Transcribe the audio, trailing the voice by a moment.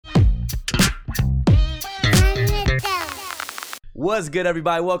What's good,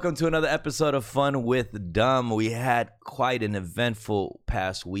 everybody? Welcome to another episode of Fun with Dumb. We had quite an eventful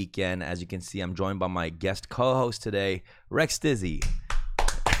past weekend. As you can see, I'm joined by my guest co-host today, Rex Stizzy.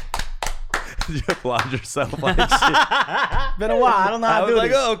 You applaud yourself like shit. Been a while. I don't know how to do this. I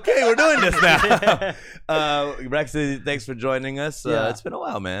was like, oh, okay, we're doing this now. Rex Stizzy, thanks for joining us. It's been a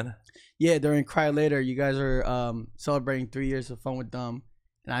while, man. Yeah, during Cry Later, you guys are celebrating 3 years of Fun with Dumb.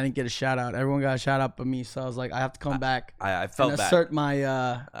 And I didn't get a shout out. Everyone got a shout out but me, so I was like, I have to come back. I felt and bad. assert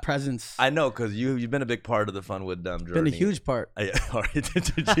my presence. I know, because you've been a big part of the Fun with Dumb journey. Been a huge part. All right,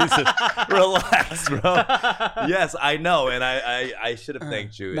 Jesus, relax, bro. Yes, I know, and I should have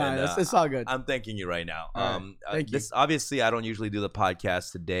thanked you. Nah, and, it's all good. I'm thanking you right now. Thank you. Obviously, I don't usually do the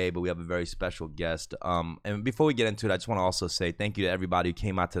podcast today, but we have a very special guest. And before we get into it, I just want to also say thank you to everybody who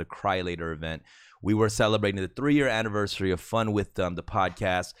came out to the Cry Later event. We were celebrating the 3-year anniversary of Fun with Dumb, the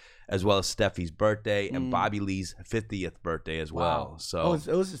podcast, as well as Steffi's birthday and Bobby Lee's 50th birthday as well. Wow. So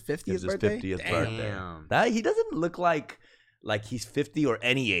it was his 50th birthday? His 50th birthday. He doesn't look like he's 50 or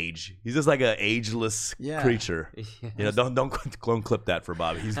any age. He's just like an ageless creature. You know, don't clip that for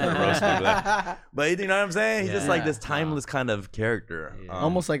Bobby. He's gonna roast me for that. But you know what I'm saying? He's just like this timeless kind of character. Yeah.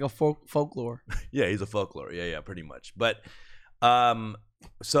 Almost like a folklore. Yeah, he's a folklore. Yeah, pretty much. But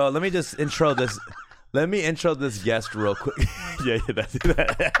so let me just intro this. Let me intro this guest real quick. That's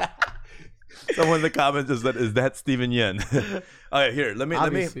that. Someone in the comments is that Steven Yen? All right, here. Let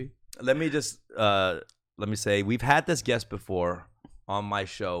me say we've had this guest before on my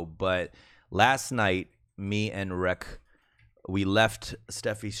show, but last night me and Rec we left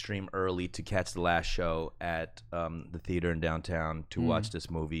Steffi's stream early to catch the last show at the theater in downtown to watch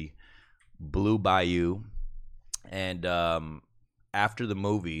this movie, Blue Bayou, and after the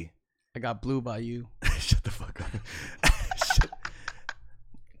movie. I got blue by you. Shut the fuck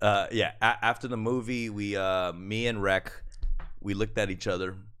up. After the movie, we, me and Rec, we looked at each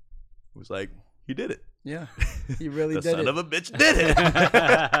other. It was like, he did it. Yeah, he really did it. The son of a bitch did it.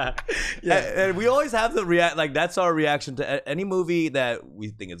 And we always have the like that's our reaction to any movie that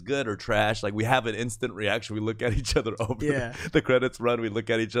we think is good or trash. Like we have an instant reaction. We look at each other over the credits run. We look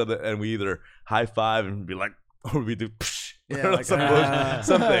at each other and we either high five and be like, or we do psh. Like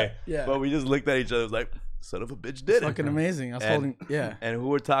something. But we just looked at each other like, son of a bitch did it. Fucking amazing. I was holding, And who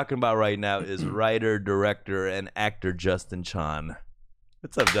we're talking about right now is writer, director, and actor Justin Chon.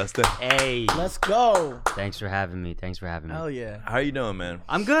 What's up, Justin? Hey. Let's go. Thanks for having me. Hell yeah. How you doing, man?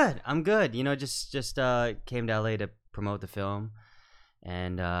 I'm good. You know, just came to LA to promote the film.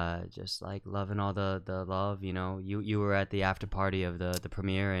 And just like loving all the love, you know. You were at the after party of the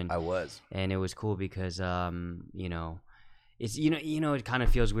premiere, and I was. And it was cool because you know, it's you know it kind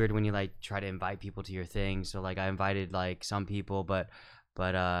of feels weird when you like try to invite people to your thing. So like I invited like some people, but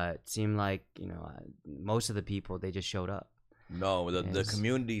it seemed like, you know, most of the people, they just showed up. No, the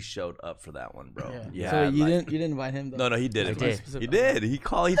community showed up for that one, bro. Yeah. So you didn't invite him though? No, he did. He did. He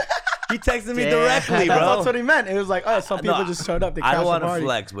called. He texted me directly, bro. That's what he meant. It was like, oh, some people just showed up. I don't want to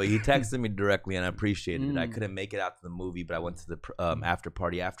flex, but he texted me directly, and I appreciated it. I couldn't make it out to the movie, but I went to the after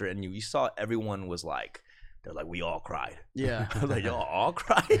party after, and you saw everyone was like, they're like, we all cried. Yeah. I was like, y'all all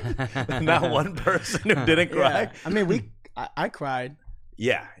cried? Not one person who didn't cry. I mean, I cried.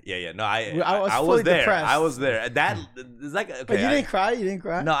 Yeah. No, I was there. Depressed. I was there. That is like, okay. But you didn't cry? You didn't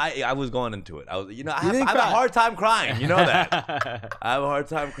cry? No, I was going into it. I was, you know, I have a hard time crying. You know that. I have a hard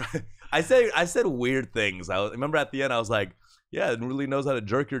time crying. I said weird things. I remember at the end, I was like, yeah, it really knows how to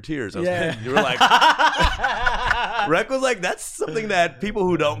jerk your tears. You were like, Rec was like, that's something that people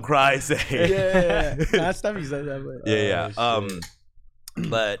who don't cry say. Yeah. That's stuff he said that. But,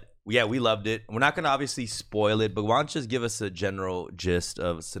 but yeah, we loved it. We're not going to obviously spoil it, but why don't you just give us a general gist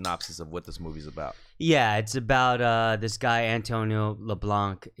of synopsis of what this movie's about? Yeah, it's about this guy, Antonio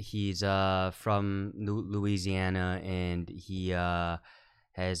LeBlanc. He's from Louisiana, and he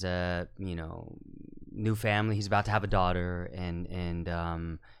has a, you know, new family. He's about to have a daughter,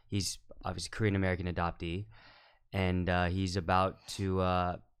 and he's obviously Korean American adoptee, and he's about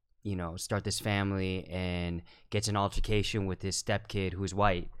to you know, start this family, and gets an altercation with his stepkid who's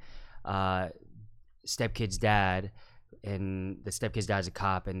white. Stepkid's dad, and the stepkid's dad's a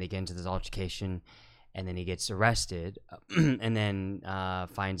cop, and they get into this altercation, and then he gets arrested, and then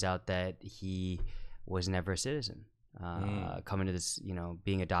finds out that he was never a citizen. Coming to this, you know,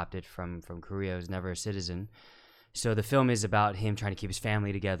 being adopted from Korea, was never a citizen. So the film is about him trying to keep his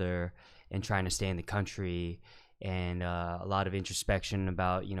family together and trying to stay in the country, and a lot of introspection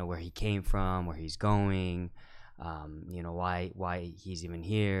about, you know, where he came from, where he's going, you know, why he's even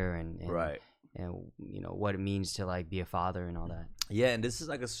here, and right. and what it means to like be a father and all that. Yeah, and this is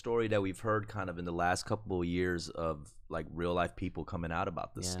like a story that we've heard kind of in the last couple of years of like real life people coming out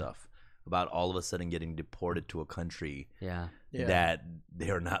about this stuff, about all of a sudden getting deported to a country that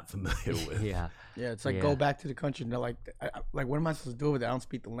they're not familiar with. Yeah, it's like go back to the country. And they're like, what am I supposed to do with it? I don't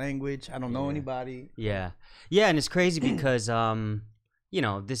speak the language. I don't know anybody. Yeah, and it's crazy because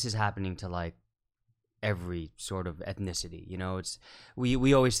this is happening to like every sort of ethnicity. It's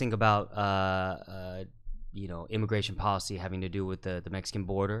we always think about immigration policy having to do with the Mexican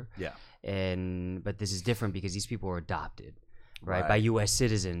border. Yeah, but this is different because these people were adopted. Right, by U.S.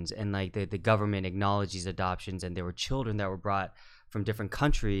 citizens, and like the government acknowledged these adoptions, and there were children that were brought from different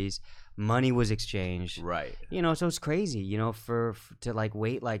countries. Money was exchanged. Right. So it's crazy. For to like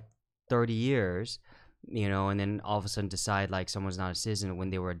wait like 30 years, and then all of a sudden decide like someone's not a citizen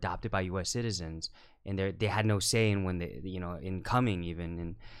when they were adopted by U.S. citizens, and they had no say in when they in coming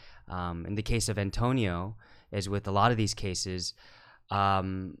even. And in the case of Antonio, as with a lot of these cases,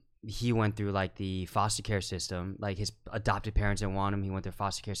 he went through like the foster care system. Like his adopted parents didn't want him. He went through the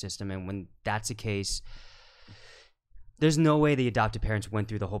foster care system, and when that's the case, there's no way the adopted parents went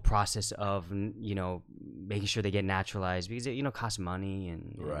through the whole process of making sure they get naturalized, because it costs money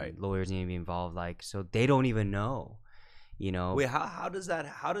and lawyers need to be involved. Like, so they don't even know. Wait, how does that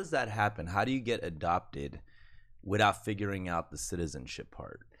happen? How do you get adopted without figuring out the citizenship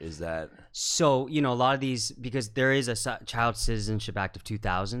part? Is that so? A lot of these, because there is a Child Citizenship Act of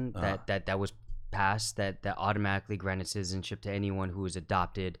 2000 that was passed that automatically granted citizenship to anyone who was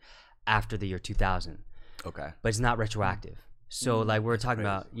adopted after the year 2000. Okay, but it's not retroactive. So like we're talking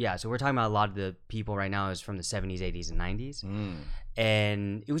about, so we're talking about a lot of the people right now is from the 70s, 80s, and 90s,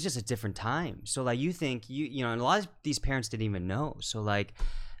 and it was just a different time. So like you think and a lot of these parents didn't even know. So like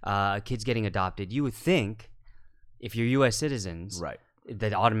kids getting adopted, you would think, if you're U.S. citizens,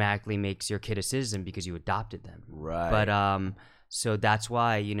 that automatically makes your kid a citizen because you adopted them. Right. But so that's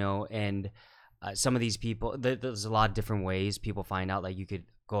why, and some of these people, there's a lot of different ways people find out. Like you could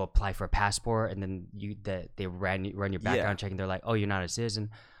go apply for a passport, and then they run your background check, and they're like, oh, you're not a citizen.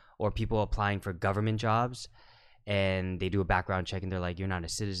 Or people applying for government jobs, and they do a background check, and they're like, you're not a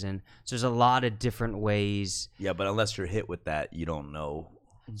citizen. So there's a lot of different ways. Yeah, but unless you're hit with that, you don't know.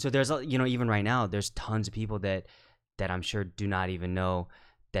 So there's even right now, there's tons of people that I'm sure do not even know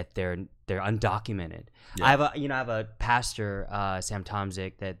that they're undocumented. Yeah. I have a pastor, Sam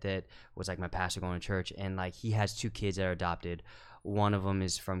Tomzik, that was like my pastor going to church, and like he has 2 kids that are adopted. One of them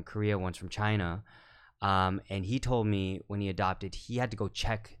is from Korea, one's from China, and he told me when he adopted, he had to go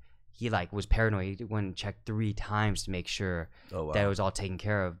check. He like was paranoid. He went and checked 3 times to make sure that it was all taken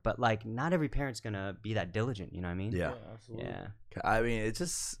care of. But like, not every parent's gonna be that diligent. You know what I mean? Yeah, absolutely. Yeah. I mean, it's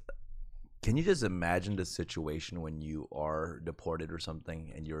just. Can you just imagine the situation when you are deported or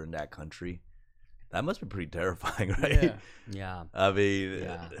something and you're in that country? That must be pretty terrifying, right? Yeah. I mean,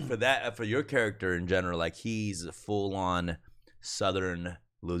 for your character in general, like he's a full-on Southern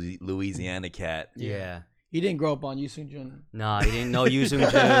Louisiana cat. Yeah. He didn't grow up on Yoosung-jun. No, he didn't know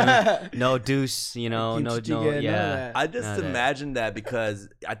Yoosung-jun. No Deuce, yeah. I just imagine that because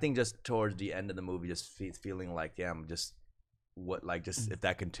I think just towards the end of the movie, just feeling like, I'm just. If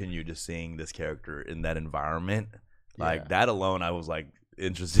that continued, just seeing this character in that environment, like that alone, I was like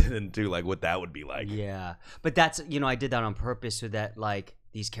interested in too, like what that would be like. Yeah, but that's I did that on purpose so that like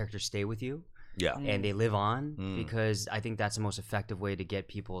these characters stay with you, and they live on, because I think that's the most effective way to get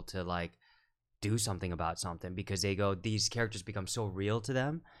people to like do something about something, because these characters become so real to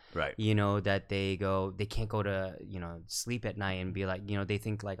them, right? That they can't go to sleep at night and be like, they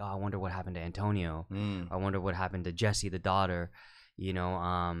think like, oh, I wonder what happened to Antonio. I wonder what happened to Jessie, the daughter.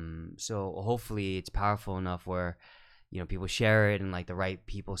 So hopefully it's powerful enough where people share it, and like the right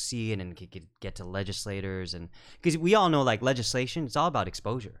people see it, and it could get to legislators, and because we all know like legislation, it's all about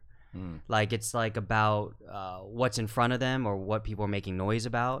exposure. Like it's like about what's in front of them or what people are making noise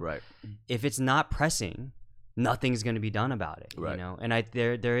about. Right. If it's not pressing, nothing's going to be done about it. Right. And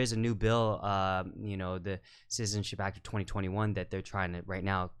there is a new bill, the Citizenship Act of 2021 that they're trying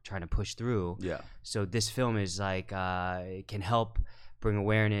to push through. Yeah. So this film is like it can help bring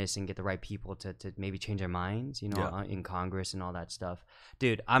awareness and get the right people to maybe change their minds. In Congress and all that stuff.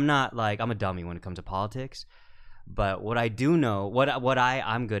 Dude, I'm a dummy when it comes to politics. But what I do know,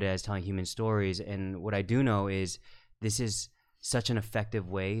 I'm good at is telling human stories, and what I do know is this is such an effective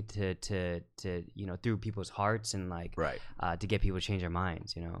way to through people's hearts and like to get people to change their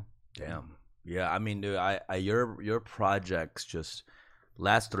minds. Damn. Yeah, I mean, dude, your projects, just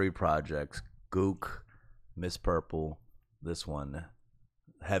last 3 projects, Gook, Miss Purple, this one,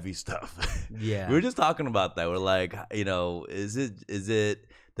 heavy stuff. Yeah. We were just talking about that. We're like, is it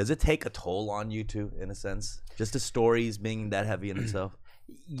does it take a toll on you too, in a sense? Just the stories being that heavy in itself?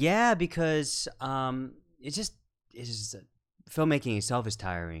 Yeah, because it's just filmmaking itself is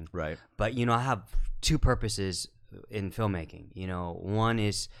tiring. Right. But I have two purposes in filmmaking. One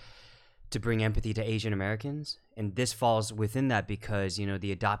is to bring empathy to Asian Americans, and this falls within that because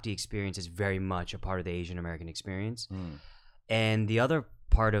the adoptee experience is very much a part of the Asian American experience. And the other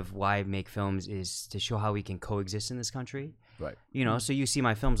part of why I make films is to show how we can coexist in this country. Right. So you see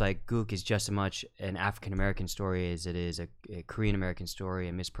my films like Gook is just as much an African American story as it is a Korean American story,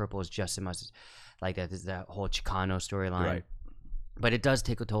 and Miss Purple is just as much like that whole Chicano storyline. Right. But it does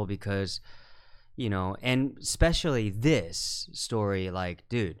take a toll because, and especially this story, like,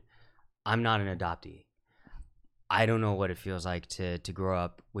 dude, I'm not an adoptee. I don't know what it feels like to grow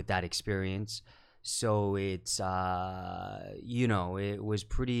up with that experience. So it's, it was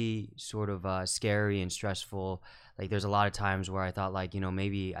pretty sort of scary and stressful. Like, there's a lot of times where I thought, like,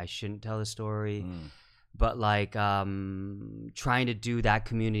 maybe I shouldn't tell the story. But, like, trying to do that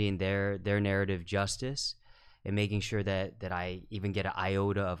community and their narrative justice and making sure that I even get an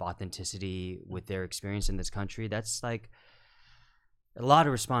iota of authenticity with their experience in this country, that's, like, a lot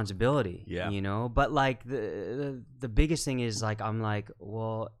of responsibility. Yeah. But, like, the biggest thing is, like, I'm like,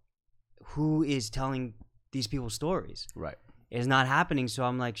 well, who is telling these people's stories? Right. It's not happening. So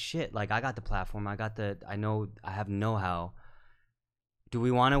I'm like, shit, like, I got the platform. I know I have know-how. Do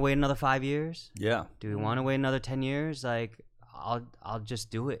we want to wait another 5 years? Yeah. Do we want to wait another 10 years? Like, I'll just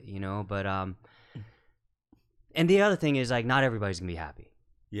do it, But, and the other thing is, like, not everybody's gonna be happy.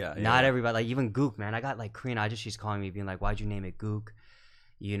 Yeah. Not everybody, like, even Gook, man. I got, like, Korean she's calling me being like, why'd you name it Gook?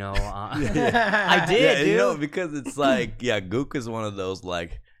 I did, dude. Because it's like, Gook is one of those,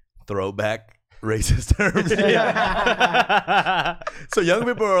 like, throwback racist terms. So young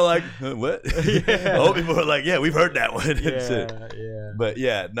people are like, what? Old people are like, we've heard that one. But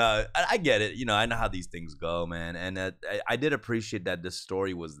I get it. I know how these things go, man. And I did appreciate that this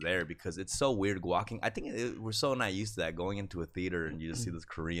story was there because it's so weird walking. I think we're so not used to that, going into a theater and you just see this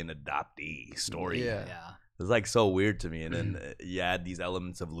Korean adoptee story. Yeah. It's like so weird to me. And then you add these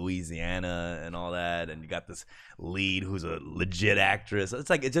elements of Louisiana and all that, and you got this lead who's a legit actress.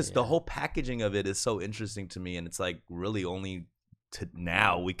 It's like, it's just the whole packaging of it is so interesting to me, and it's like really only to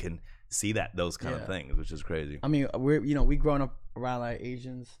now we can see those kind of things, which is crazy. I mean, we grown up around like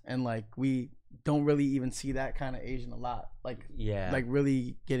Asians, and like we don't really even see that kind of Asian a lot. Like like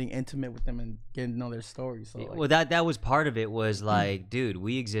really getting intimate with them and getting to know their stories. So like, well, that was part of it. Was like, dude,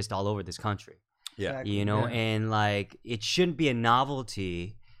 we exist all over this country. Yeah. And like, it shouldn't be a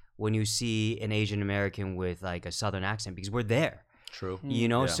novelty when you see an Asian American with like a Southern accent because we're there. True.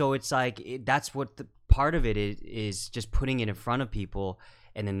 So it's like, that's what the part of it is just putting it in front of people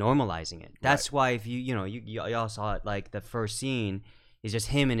and then normalizing it. That's why if y'all saw it, like the first scene is just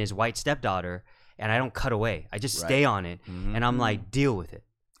him and his white stepdaughter, and I don't cut away. I just stay on it, and I'm like, deal with it.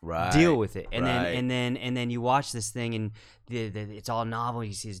 Right. Deal with it, and then you watch this thing, and it's all novel.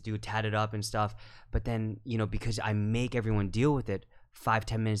 You see this dude tatted up and stuff, but then because I make everyone deal with it,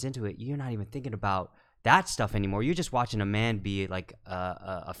 5-10 minutes into it, you're not even thinking about that stuff anymore. You're just watching a man be like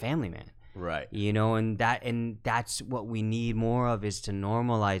a family man, right? And that's what we need more of, is to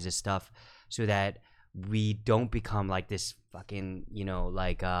normalize this stuff so that we don't become like this fucking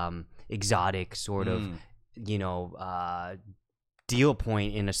exotic sort of deal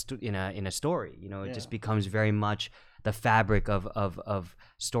point in a story. It just becomes very much the fabric of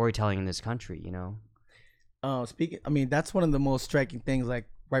storytelling in this country. Speaking, I mean, that's one of the most striking things. Like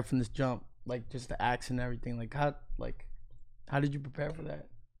right from this jump, like just the accent and everything. Like how did you prepare for that?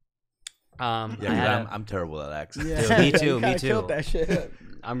 I'm terrible at accents. Yeah. Me too. Killed that shit.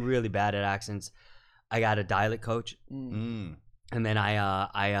 I'm really bad at accents. I got a dialect coach. And then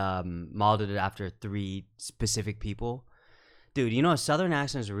I modeled it after 3 specific people. Dude, a Southern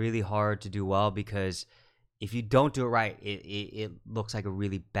accent is really hard to do well because if you don't do it right, it looks like a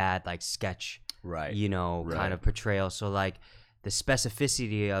really bad like sketch, right? Kind of portrayal. So like the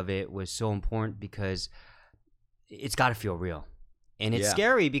specificity of it was so important because it's got to feel real, and it's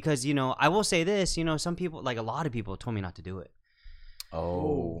scary because I will say this, some people, like a lot of people, told me not to do it.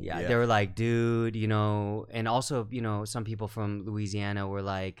 Oh, yeah. They were like, dude, and also, some people from Louisiana were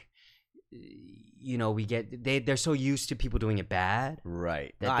like, they're so used to people doing it bad.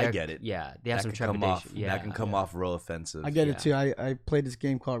 Right. I get it. Yeah. They have some trepidation. That can come off real offensive. I get it too. I played this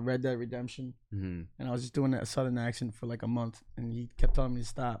game called Red Dead Redemption, and I was just doing a Southern accent for like a month, and he kept telling me to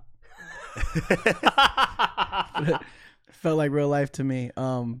stop. Felt like real life to me.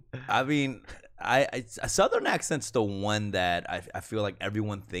 I mean, a Southern accent's the one that I feel like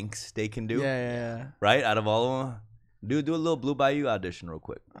everyone thinks they can do. Yeah. Right? Out of all of them. Do a little Blue Bayou audition real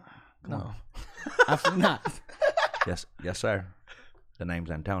quick. No, absolutely not. Yes, sir. The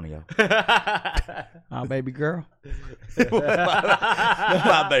name's Antonio. My baby girl.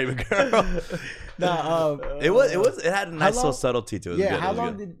 My baby girl. No, it had a nice little subtlety to it. Yeah, how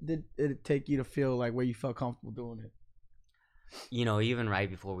long did it take you to feel like where you felt comfortable doing it? You know, even right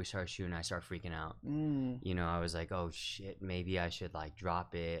before we started shooting, I started freaking out. You know, I was like, oh shit, maybe I should like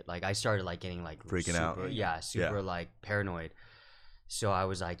drop it. Like I started like getting like freaking out. Yeah, super like paranoid. So I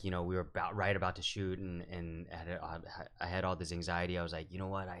was like, you know, we were about to shoot, and I had all this anxiety. I was like, you know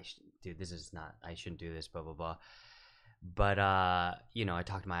what, dude, this is not, I shouldn't do this, blah blah blah. But you know, I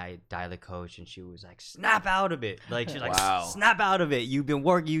talked to my dialect coach, and she was like, snap out of it. Like she's like, snap out of it. You've been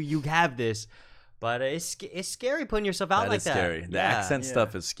working, you have this. But it's scary putting yourself out like that. Scary. The accent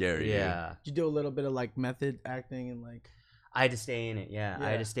stuff is scary. Yeah. Did you do a little bit of like method acting and like? I had to stay in it. Yeah. I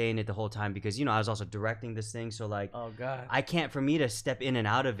had to stay in it the whole time because, you know, I was also directing this thing. So like, oh God, for me to step in and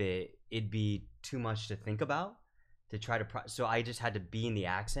out of it, it'd be too much to think about to try to. So I just had to be in the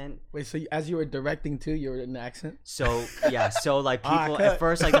accent. Wait, so as you were directing too, you were in the accent? So yeah. So like people at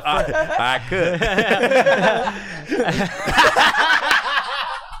first, like I could.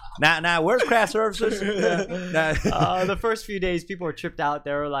 Now, where's craft services? The first few days, people were tripped out.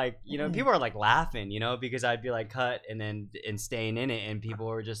 They were like, you know, people were like laughing, you know, because I'd be like cut and staying in it, and people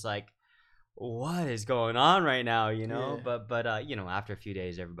were just like, "What is going on right now?" You know. Yeah. But you know, after a few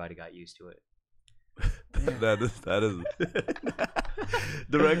days, everybody got used to it. that is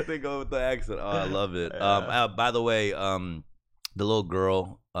directing with the accent. Oh, I love it. By the way, the little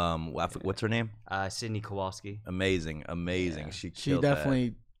girl, what's her name? Sydney Kowalski. Amazing. Yeah. She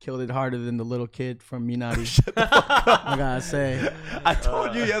definitely killed it harder than the little kid from Minari. I gotta say. I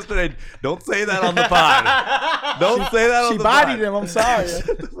told you yesterday, don't say that on the pod. Don't say that on the pod. She bodied him. I'm sorry.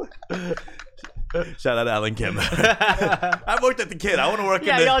 Shout out Alan Kim. I worked at the kid. I want to work.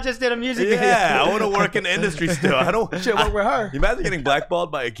 Y'all just did a music video. Yeah, I want to work in the industry still. I don't. Should work with her. You imagine getting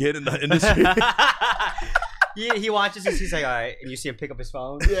blackballed by a kid in the industry? He watches this. He's like, all right, and you see him pick up his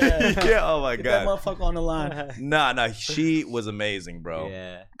phone. Yeah. Oh my God. That motherfucker on the line. Nah. She was amazing, bro.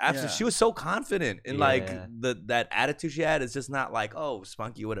 Yeah. Absolutely. Yeah. She was so confident in like that attitude she had. It's just not like, oh,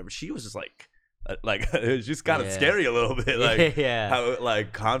 spunky, whatever. She was just like she's kind of scary a little bit. Like how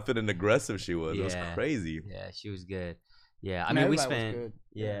like confident and aggressive she was. It was crazy. Yeah, she was good. Yeah, I mean, we spent.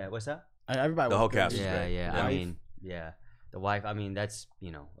 Yeah, what's that? Everybody. The whole cast was great. Yeah. I mean, the wife, I mean, that's,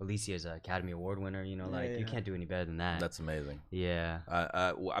 you know, Alicia's an Academy Award winner, you know, like, you can't do any better than that. That's amazing. Yeah.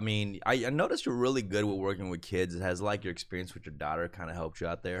 I mean, I noticed you're really good with working with kids. Has, like, your experience with your daughter kind of helped you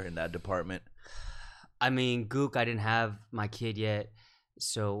out there in that department? I mean, Gook, I didn't have my kid yet,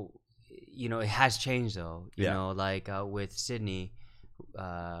 so, you know, it has changed, though. You know, like, with Sydney,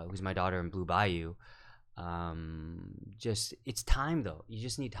 who's my daughter in Blue Bayou, just, it's time, though. You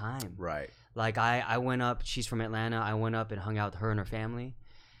just need time. Right. Like I went up, she's from Atlanta. I went up and hung out with her and her family.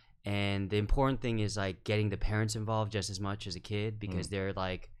 And the important thing is like getting the parents involved just as much as a kid, because they're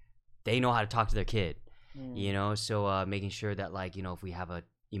like, they know how to talk to their kid, you know? So making sure that like, you know, if we have a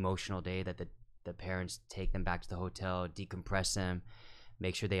emotional day, that the parents take them back to the hotel, decompress them,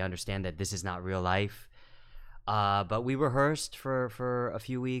 make sure they understand that this is not real life. But we rehearsed for a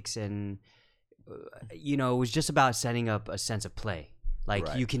few weeks, and you know, it was just about setting up a sense of play.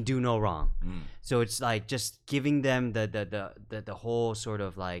 Like you can do no wrong. So it's like just giving them the whole sort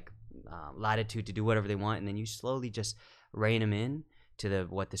of like latitude to do whatever they want, and then you slowly just rein them in to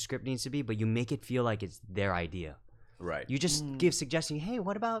what the script needs to be, but you make it feel like it's their idea. Right. You just give suggestions. Hey,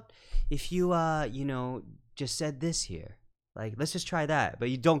 what about if you you know, just said this here? Like, let's just try that.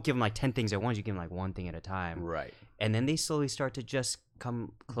 But you don't give them like 10 things at once. You give them like one thing at a time. Right. And then they slowly start to just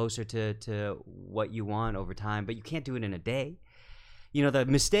come closer to what you want over time. But you can't do it in a day. You know, the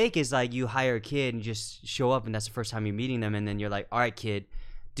mistake is like you hire a kid and just show up, and that's the first time you're meeting them, and then you're like, all right, kid,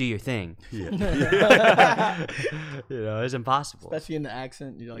 do your thing. You know, it's impossible. Especially in the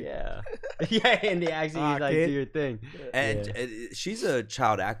accent. You're like, in the accent, you're like, do your thing. And she's a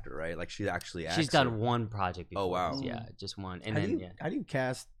child actor, right? Like she actually acts. She's done one project before. Oh, wow. Yeah, just one. And how do you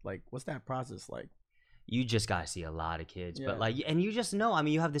cast, like, what's that process like? You just gotta see a lot of kids. But like, and you just know, I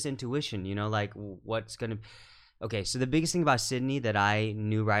mean, you have this intuition, you know, like what's gonna... Okay, so the biggest thing about Sydney that I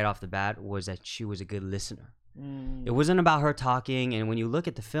knew right off the bat was that she was a good listener. It wasn't about her talking, and when you look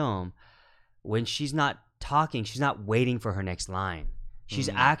at the film, when she's not talking, she's not waiting for her next line. She's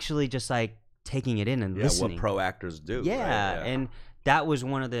actually just like taking it in and listening. What pro actors do. Yeah, and that was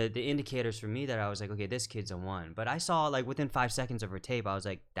one of the indicators for me that I was like, okay, this kid's a 1. But I saw like within 5 seconds of her tape, I was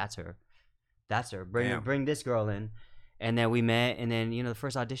like, that's her. Bring this girl in. And then we met, and then the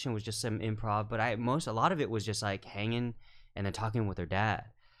first audition was just some improv, but a lot of it was just like hanging and then talking with her dad.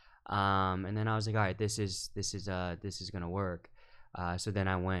 And then I was like, all right, this is gonna work. So then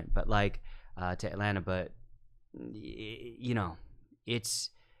I went, but like to Atlanta, but it's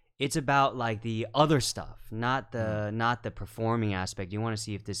about like the other stuff, not the performing aspect. You want to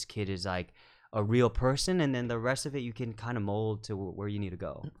see if this kid is like a real person, and then the rest of it you can kind of mold to where you need to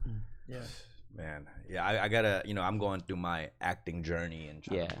go. Yeah. Man, yeah, I gotta, I'm going through my acting journey and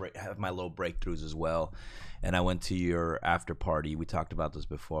trying to have my little breakthroughs as well. And I went to your after party. We talked about this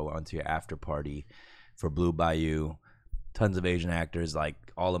before. I went to your after party for Blue Bayou. Tons of Asian actors, like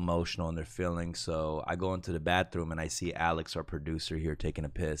all emotional in their feelings. So I go into the bathroom and I see Alex, our producer here, taking a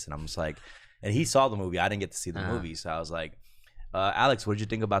piss. And I'm just like, and he saw the movie. I didn't get to see the movie. So I was like, Alex, what did you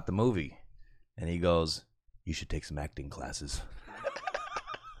think about the movie? And he goes, you should take some acting classes.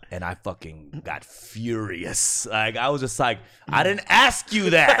 And I fucking got furious. Like, I was just like, I didn't ask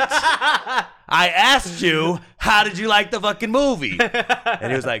you that. I asked you, how did you like the fucking movie?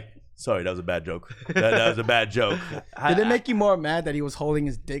 And he was like, sorry, that was a bad joke. That was a bad joke. Did it make you more mad that he was holding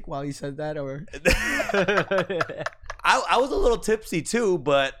his dick while he said that, or? I was a little tipsy too,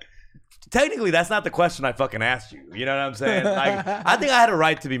 but technically that's not the question I fucking asked you. You know what I'm saying? Like, I think I had a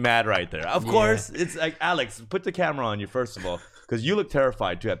right to be mad right there. Of course, it's like, Alex, put the camera on you first of all, because you look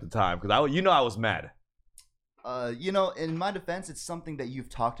terrified too at the time. Because I was mad. In my defense, it's something that you've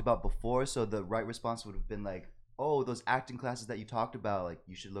talked about before. So the right response would have been like, oh, those acting classes that you talked about, like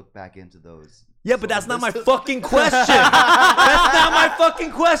you should look back into those. Yeah, but that's not my fucking question. That's not my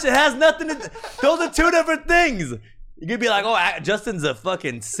fucking question. It has nothing to. Those are two different things. You could be like, oh, Justin's a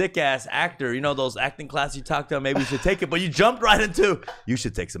fucking sick ass actor. You know those acting classes you talked about. Maybe we should take it. But you jumped right into. You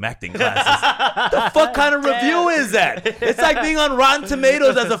should take some acting classes. The fuck kind of review is that? It's like being on Rotten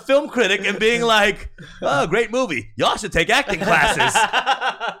Tomatoes as a film critic and being like, oh, great movie. Y'all should take acting classes.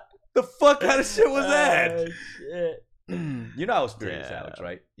 The fuck kind of shit was that? You know I was furious, Alex,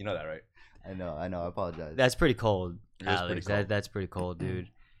 right? You know that, right? I know. I apologize. That's pretty cold, Alex. Pretty cold. That's pretty cold, dude.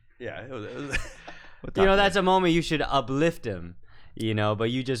 Yeah, it was that's a moment you should uplift him,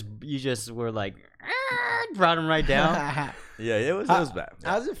 but you just were like, brought him right down. Yeah, it was bad.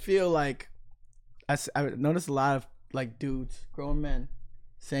 How does it feel like? I noticed a lot of like dudes, grown men,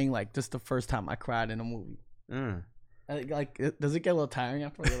 saying like, "This is the first time I cried in a movie." Like, does it get a little tiring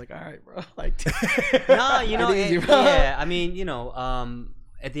after? You're like, all right, bro. Like, no, yeah. I mean,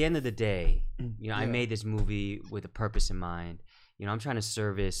 at the end of the day, I made this movie with a purpose in mind. I'm trying to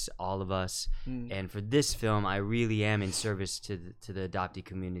service all of us, and for this film, I really am in service to the adoptee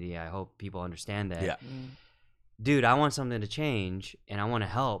community. I hope people understand that. Yeah. Dude, I want something to change, and I want to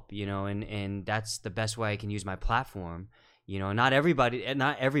help. And that's the best way I can use my platform. Not every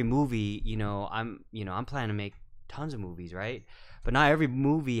movie. I'm planning to make tons of movies, right? But not every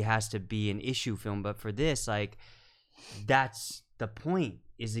movie has to be an issue film. But for this, like, that's the point,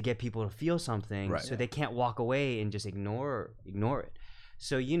 is to get people to feel something, so they can't walk away and just ignore it.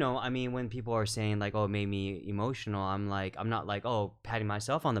 So when people are saying like, oh, it made me emotional, I'm not like, oh, patting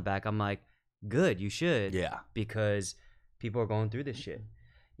myself on the back. I'm like, good, you should, because people are going through this shit,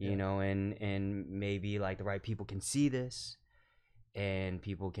 and maybe like the right people can see this. And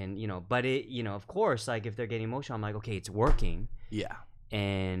people can, but it, of course, like if they're getting emotional, I'm like, okay, it's working. Yeah.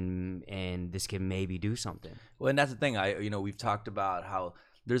 And this can maybe do something. Well, and that's the thing. We've talked about how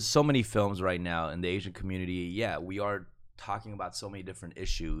there's so many films right now in the Asian community. Yeah, we are talking about so many different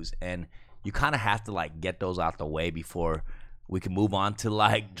issues, and you kind of have to like get those out the way before we can move on to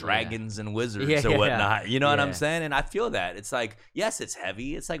like dragons and wizards or whatnot. You know what I'm saying? And I feel that it's like, yes, it's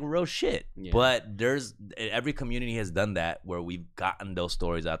heavy. It's like real shit. Yeah. But every community has done that where we've gotten those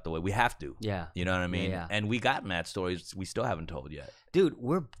stories out the way. We have to. Yeah. You know what I mean? Yeah. And we got mad stories we still haven't told yet. Dude,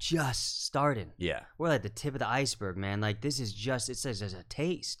 we're just starting. Yeah. We're at the tip of the iceberg, man. Like, this is just, it says there's a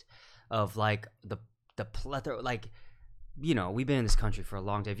taste of like the plethora, like, we've been in this country for a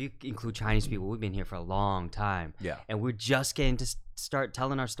long time. If you include Chinese people, we've been here for a long time. Yeah. And we're just getting to start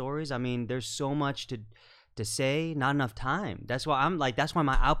telling our stories. I mean, there's so much to say, not enough time. That's why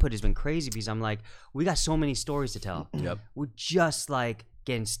my output has been crazy, because I'm like, we got so many stories to tell. Yep. We're just like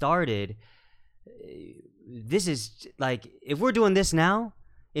getting started. This is like, if we're doing this now,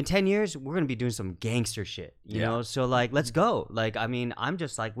 in 10 years, we're going to be doing some gangster shit, you know? So like, let's go. Like, I mean, I'm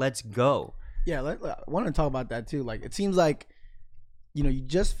just like, let's go. Yeah, I want to talk about that too. Like, it seems like, you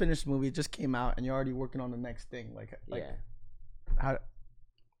just finished the movie, it just came out, and you're already working on the next thing. How,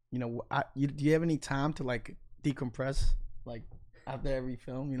 do you have any time to like decompress, like after every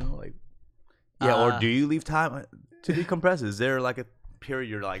film? Yeah, or do you leave time to decompress? Is there like period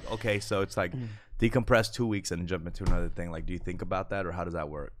you're like, okay, so it's like decompress 2 weeks and jump into another thing? Like, do you think about that, or how does that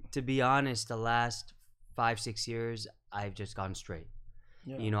work? To be honest, the last 5-6 years, I've just gone straight.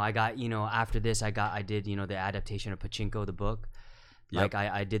 Yeah. You know, I got, you know, after this, I did, you know, the adaptation of Pachinko, the book. Like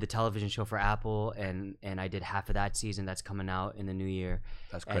I did the television show for Apple, and I did half of that season that's coming out in the new year.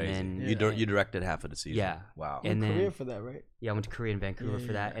 That's crazy. Then, you directed half of the season. Yeah. Wow. And then Korea for that, right? Yeah, I went to Korea and Vancouver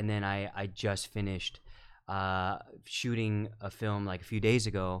for that, and then I just finished shooting a film like a few days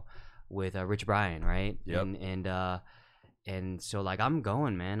ago with Rich Brian, right? Yep. And so like I'm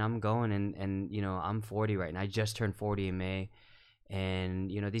going, man. I'm going, and you know I'm 40 right now. I just turned 40 in May. And,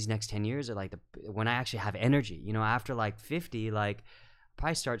 you know, these next 10 years are like when I actually have energy, you know, after like 50, like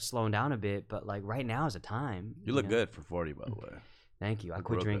probably start slowing down a bit. But like right now is the time. You look good for 40, by the way. Thank you. I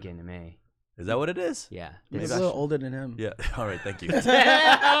quit drinking in May. Is that what it is? Yeah. You're a little older than him. Yeah. All right. Thank you.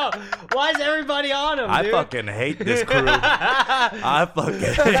 Why is everybody on him, dude? I fucking hate this crew. I fucking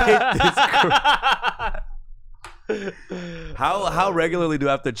hate this crew. How regularly do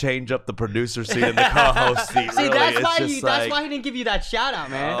I have to change up the producer seat and the co-host seat? See, really? that's why he didn't give you that shout out,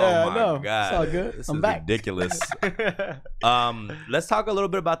 man. Oh my God, it's all good. This I'm is back. ridiculous. Let's talk a little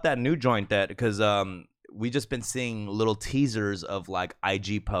bit about that new joint because we just been seeing little teasers of like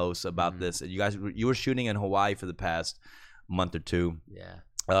IG posts about this. You were shooting in Hawaii for the past month or two. Yeah.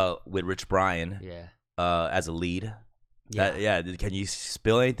 With Rich Brian. Yeah. As a lead. Yeah. Can you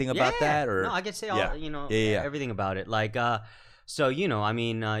spill anything about that? Or no, I can say all you know everything about it. Like so you know, I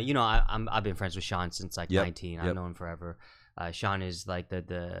mean, you know, I've been friends with Sean since like 19. I've known him forever. Sean is like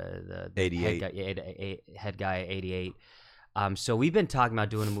the 88 head guy at 88. So we've been talking about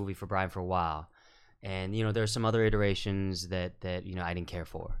doing a movie for Brian for a while. And you know, there's some other iterations that you know I didn't care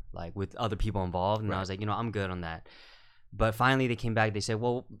for, like with other people involved, and I was like, you know, I'm good on that. But finally they came back, they said,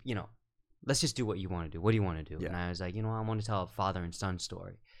 well, you know, let's just do what you want to do. What do you want to do? Yeah. And I was like, you know, I want to tell a father and son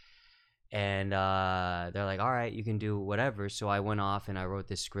story. And they're like, all right, you can do whatever. So I went off and I wrote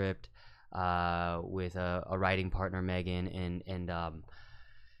this script with a writing partner, Megan, and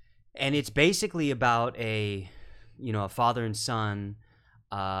it's basically about a father and son,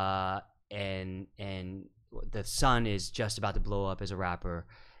 and the son is just about to blow up as a rapper,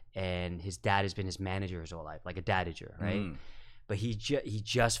 and his dad has been his manager his whole life, like a dadager, right? But he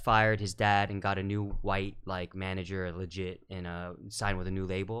just fired his dad and got a new white like manager, legit, and signed with a new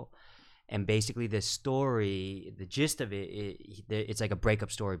label. And basically, the story, the gist of it's like a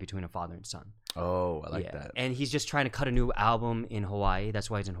breakup story between a father and son. Oh, I like that. And he's just trying to cut a new album in Hawaii. That's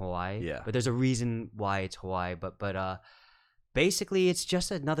why it's in Hawaii. Yeah. But there's a reason why it's Hawaii. But basically, it's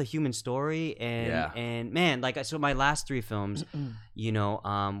just another human story. And man, like, so my last 3 films,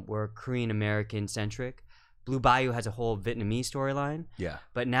 were Korean American centric. Blue Bayou has a whole Vietnamese storyline. Yeah.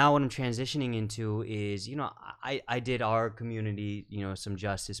 But now what I'm transitioning into is, I did our community, some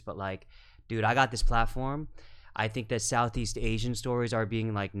justice, but like, dude, I got this platform. I think that Southeast Asian stories are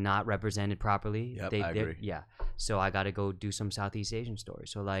being like not represented properly. Yep, I agree. Yeah. So I got to go do some Southeast Asian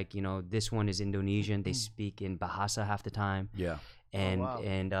stories. So like, this one is Indonesian. They speak in Bahasa half the time. Yeah.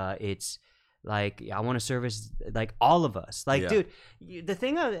 And it's like, I want to service like all of us. Like, dude, the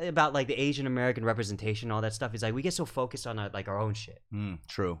thing about like the Asian American representation, all that stuff is like we get so focused on like our own shit.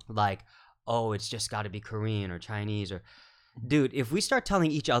 True. Like, oh, it's just got to be Korean or Chinese or, dude, if we start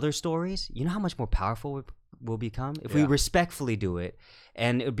telling each other stories, you know how much more powerful we'll become if we respectfully do it,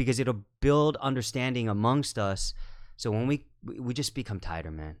 and because it'll build understanding amongst us. So when we just become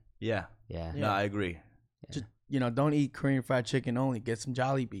tighter, man. Yeah. No, I agree. Just, don't eat Korean fried chicken only. Get some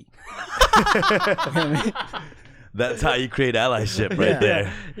Jollibee. That's how you create allyship right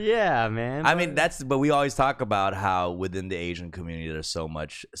there. Yeah, man. I mean, but we always talk about how within the Asian community there's so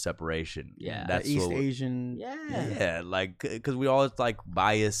much separation. Yeah, that's East Asian. Yeah, like because we always like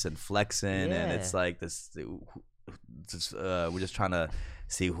bias and flexing, and it's like this. We're just trying to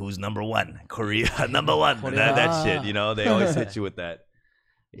see who's number one. Korea, number one. That shit. They always hit you with that.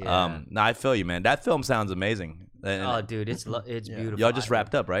 Yeah. No, I feel you, man. That film sounds amazing. Oh, dude, it's beautiful. Y'all just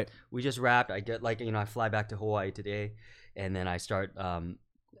wrapped up, right? We just wrapped. I get I fly back to Hawaii today, and then I start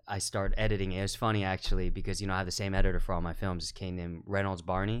editing. It was funny actually because I have the same editor for all my films. This kid named Reynolds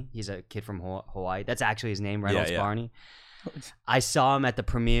Barney. He's a kid from Hawaii. That's actually his name, Reynolds Barney. I saw him at the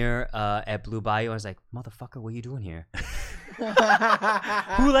premiere at Blue Bayou. I was like, motherfucker, what are you doing here?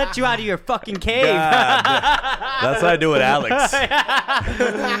 Who let you out of your fucking cave? That's what I do with Alex.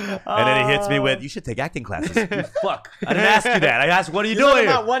 And then he hits me with, you should take acting classes. You fuck. I didn't ask you that. I asked, what are you doing?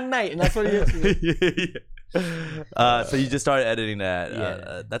 About one night, and that's what he hits me. So you just started editing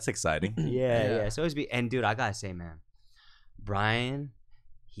that. That's exciting. Yeah. So and dude, I gotta say, man, Brian,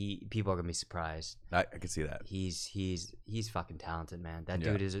 people are gonna be surprised. I can see that. He's fucking talented, man.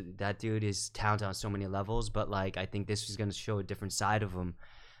 That dude is talented on so many levels. But like, I think this is gonna show a different side of him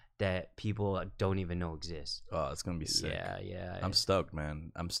that people don't even know exists. Oh, it's gonna be sick. Yeah. I'm stoked,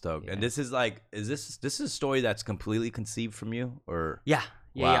 man. I'm stoked. Yeah. And this is like, is this a story that's completely conceived from you, or? Yeah.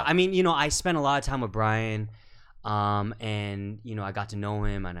 Wow. I mean, I spent a lot of time with Brian, and I got to know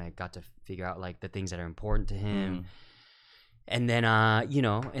him, and I got to figure out like the things that are important to him. And then,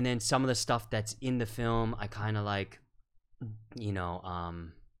 and then some of the stuff that's in the film, I kind of like,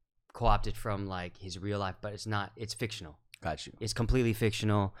 co-opted from like his real life, but it's fictional. Got you. It's completely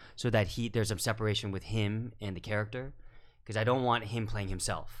fictional, so that there's some separation with him and the character, because I don't want him playing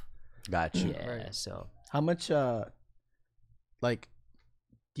himself. Got you. Yeah. Right. So how much, like,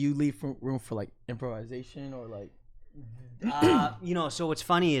 do you leave room for like improvisation or like? So what's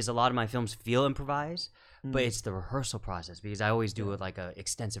funny is a lot of my films feel improvised, but it's the rehearsal process, because I always do like a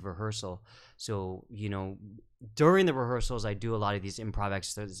extensive rehearsal. So during the rehearsals, I do a lot of these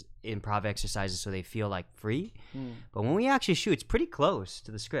improv exercises, so they feel like free. But when we actually shoot, it's pretty close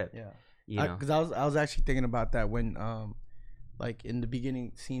to the script. Yeah, because I was actually thinking about that when like in the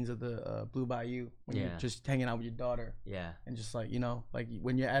beginning scenes of the Blue Bayou, when you're just hanging out with your daughter. Yeah. And just like, like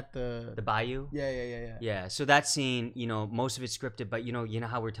when you're at the bayou. Yeah. So that scene, most of it's scripted, but you know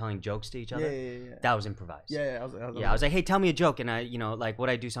how we're telling jokes to each other. Yeah. That was improvised. I was like, hey, tell me a joke, and I, like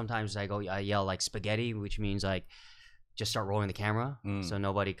what I do sometimes is I yell like spaghetti, which means like just start rolling the camera so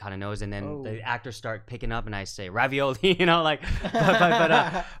nobody kind of knows, and then the actors start picking up, and I say ravioli, like,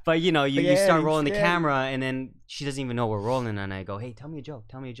 but you start rolling the camera, and then she doesn't even know we're rolling, and I go, hey, tell me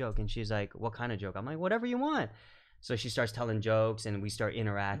a joke, and she's like, what kind of joke? I'm like, whatever you want. So she starts telling jokes, and we start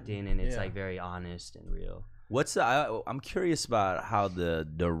interacting, and it's like very honest and real. I'm curious about how the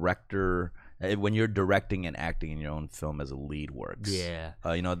director, when you're directing and acting in your own film as a lead, works. Yeah.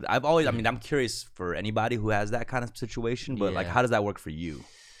 I'm curious for anybody who has that kind of situation, but like, how does that work for you?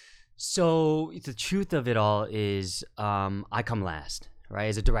 So the truth of it all is, I come last, right,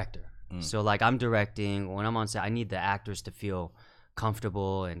 as a director. So like, I'm directing, when I'm on set, I need the actors to feel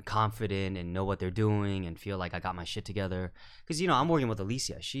comfortable and confident and know what they're doing and feel like I got my shit together. Because I'm working with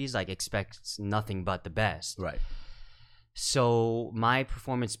Alicia. She's like expects nothing but the best. Right. So my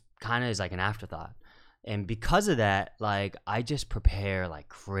performance kind of is like an afterthought, and because of that, like, I just prepare like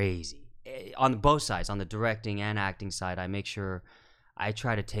crazy on both sides. On the directing and acting side, I make sure I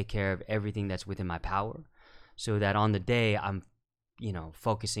try to take care of everything that's within my power, so that on the day I'm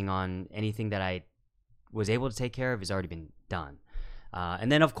focusing on anything that I was able to take care of has already been done.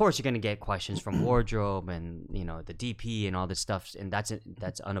 And then of course you're going to get questions from wardrobe and the DP and all this stuff, and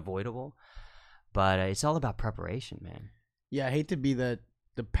that's unavoidable, but it's all about preparation, man. I hate to be the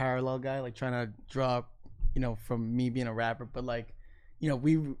parallel guy, like trying to draw from me being a rapper, but like if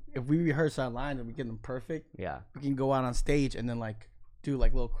we rehearse our lines and we get them perfect, we can go out on stage and then like do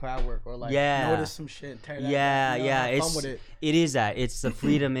like little crowd work or like notice some shit and tear that down, have fun with it. It is that. It's the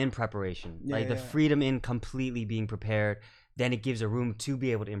freedom in preparation. The freedom in completely being prepared. Then it gives a room to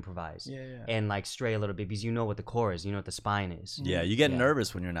be able to improvise and like stray a little bit, because what the core is, what the spine is. Yeah, you get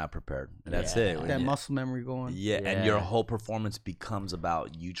nervous when you're not prepared. And that's it. That muscle memory going. Yeah, and your whole performance becomes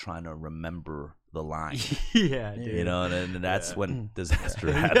about you trying to remember the line. Dude. And that's when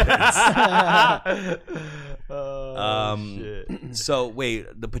disaster happens. Shit. So wait,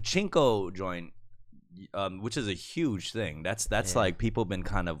 the pachinko joint, which is a huge thing. That's like, people been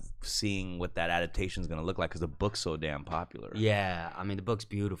kind of seeing what that adaptation is going to look like, because the book's so damn popular. Yeah, I mean, the book's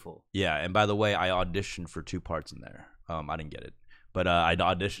beautiful. Yeah, and by the way, I auditioned for 2 parts in there. I didn't get it, but I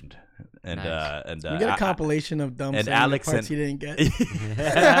auditioned, and nice. We get a compilation of dumb and Alex parts and, he didn't get.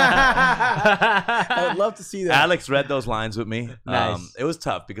 I would love to see that. Alex read those lines with me. Nice. It was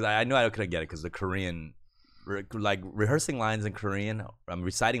tough because I knew I couldn't get it, because the Korean, like rehearsing lines in Korean,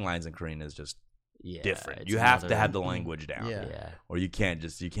 reciting lines in Korean is just different. You have to have the language down, or you can't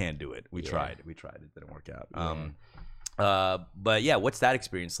do it. We tried, it didn't work out. But yeah, what's that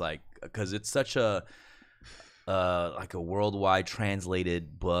experience like? Because it's such a like a worldwide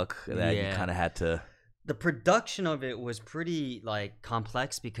translated book that you kind of had to. The production of it was pretty like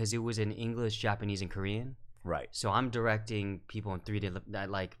complex, because it was in English, Japanese, and Korean. Right. So I'm directing people in 3 different,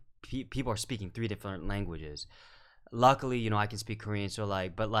 people are speaking 3 different languages. Luckily, I can speak Korean, so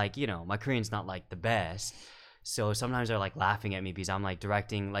like, but like, my Korean's not like the best. So sometimes they're like laughing at me because I'm like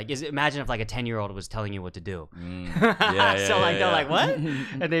directing, like, imagine if like a 10-year-old was telling you what to do. So like, they're like, what?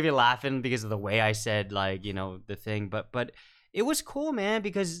 And they'd be laughing because of the way I said, like, the thing. But it was cool, man,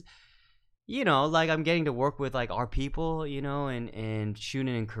 because, like, I'm getting to work with like our people, and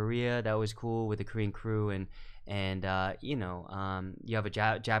shooting in Korea. That was cool with the Korean crew. and you know, you have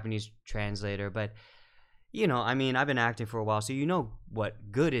a Japanese translator, but you know, I mean, I've been acting for a while, so you know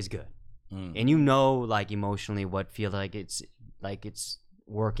what good is good, and you know, like emotionally, what feels like it's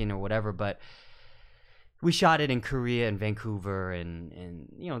working or whatever. But we shot it in Korea and Vancouver, and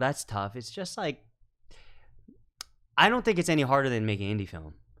you know, that's tough. It's just like, I don't think it's any harder than making indie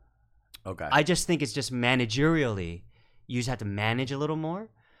film. Okay. I just think it's just managerially, you just have to manage a little more.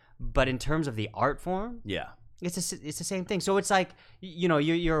 But in terms of the art form, yeah, it's the same thing. So it's like, you know,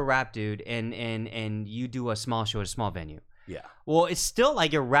 you're a rap dude, and you do a small show at a small venue. Yeah. Well, it's still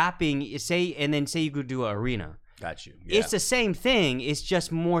like you're rapping, say you could do an arena. Got you. Yeah. It's the same thing. It's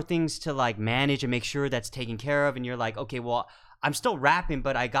just more things to like manage and make sure that's taken care of. And you're like, okay, well, I'm still rapping,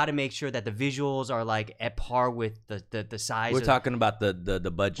 but I got to make sure that the visuals are like at par with the size. We're talking about the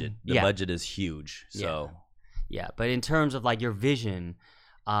budget. The budget is huge. So yeah, but in terms of like your vision,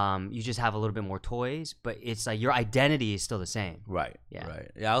 you just have a little bit more toys, but it's like your identity is still the same. Right. Yeah.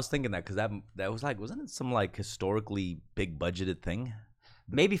 Right. Yeah, I was thinking that because that was like, wasn't it some like historically big budgeted thing?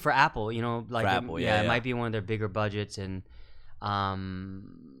 Maybe for Apple, you know, like Apple, it might be one of their bigger budgets, and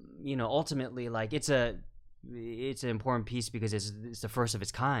you know, ultimately, like it's an important piece because it's the first of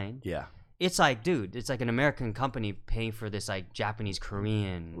its kind. Yeah. It's like, dude, it's like an American company paying for this like Japanese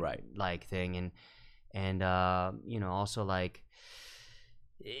Korean like thing, and you know, also like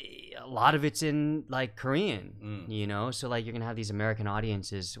a lot of it's in like Korean, you know, so like you're gonna have these American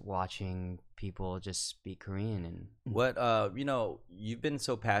audiences watching people just speak Korean. And what you know, you've been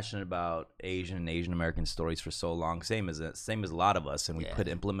so passionate about Asian and Asian American stories for so long, same as a lot of us, and we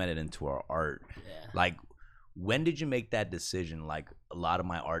implemented into our art. Like, when did you make that decision, like a lot of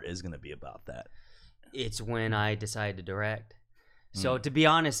my art is gonna be about that? It's when I decided to direct. So to be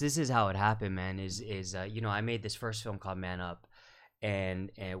honest, this is how it happened, man. Is you know, I made this first film called Man Up, and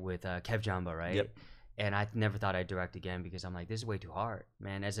with Kev Jamba, right? Yep. And I never thought I'd direct again because I'm like, this is way too hard,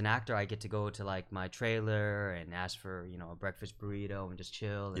 man. As an actor, I get to go to like my trailer and ask for, you know, a breakfast burrito and just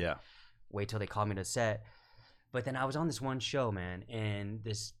chill. And wait till they call me to set. But then I was on this one show, man, and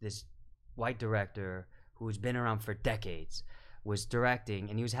this white director who's been around for decades was directing,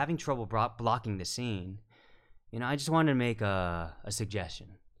 and he was having trouble blocking the scene. You know, I just wanted to make a suggestion.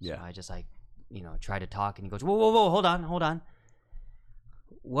 So I just like, you know, try to talk, and he goes, whoa, hold on.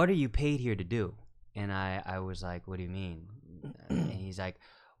 What are you paid here to do? And I was like, what do you mean? And he's like,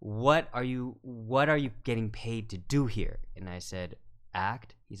 what are you getting paid to do here? And I said,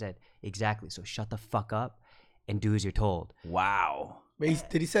 act. He said, exactly. So shut the fuck up and do as you're told. Wow. Wait,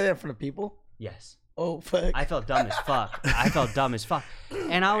 did he say that for the people? Yes. Oh, fuck. I felt dumb as fuck.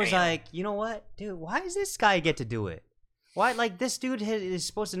 And I was like, you know what, dude, why does this guy get to do it? Why, like, this dude is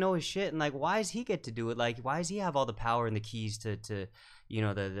supposed to know his shit, and like, why does he get to do it? Like, why does he have all the power and the keys to you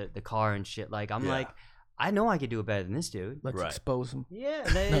know, the car and shit? Like, I'm like, I know I could do it better than this dude. Let's expose him.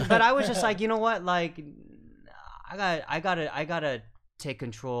 Yeah, but I was just like, you know what? Like, I gotta take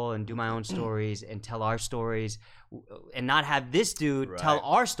control and do my own stories and tell our stories, and not have this dude tell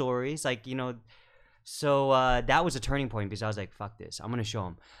our stories. Like, you know, so that was a turning point because I was like, fuck this, I'm gonna show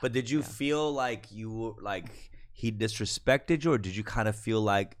him. But did you feel like he disrespected you, or did you kind of feel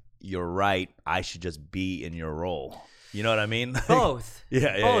like, you're right, I should just be in your role? You know what I mean? Both. Both.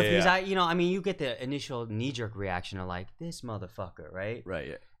 Because you know, I mean, you get the initial knee-jerk reaction of like, this motherfucker, right? Right.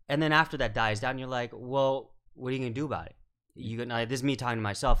 Yeah. And then after that dies down, you're like, well, what are you gonna do about it? You gonna, this is me talking to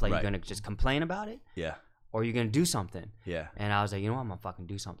myself, like, you're gonna just complain about it? Yeah. Or you're gonna do something? Yeah. And I was like, you know what, I'm gonna fucking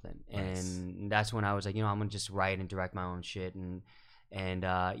do something. Nice. And that's when I was like, you know, I'm gonna just write and direct my own shit. And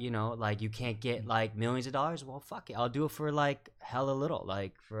you know, like, you can't get like millions of dollars. Well, fuck it, I'll do it for like hella little,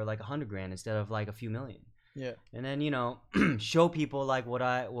 like for like $100,000 instead of like a few million. Yeah. And then, you know, show people like what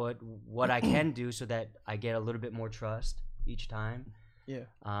I can do so that I get a little bit more trust each time. Yeah.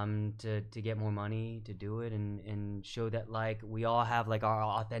 To get more money to do it, and show that like we all have like our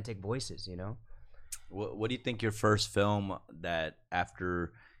authentic voices, you know. What do you think your first film that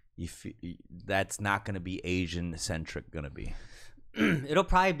after that's not going to be Asian centric going to be? It'll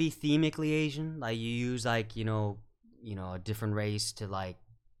probably be themically Asian. Like, you use like, you know, a different race to like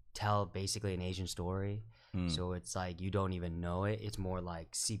tell basically an Asian story. So it's like you don't even know it. It's more like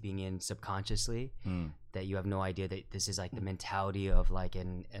seeping in subconsciously, that you have no idea that this is like the mentality of like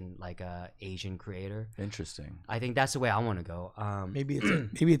an like a Asian creator. Interesting. I think that's the way I want to go. Maybe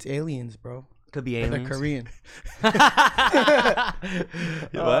it's aliens, bro. Could be aliens. They're Korean. Why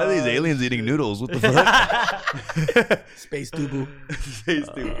are these aliens eating noodles? What the fuck? Space Dubu. Space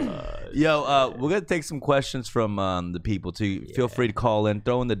Dubu. Yo, we're gonna take some questions from the people too. Feel free to call in,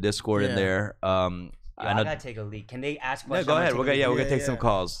 throw in the Discord in there. I gotta take a leak. Can they ask questions? No, go ahead. We're gonna take some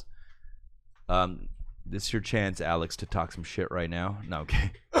calls. this is your chance, Alex, to talk some shit right now. No,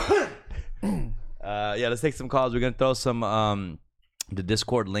 okay. Yeah, let's take some calls. We're gonna throw some the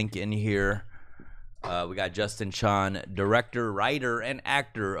Discord link in here. We got Justin Chon, director, writer, and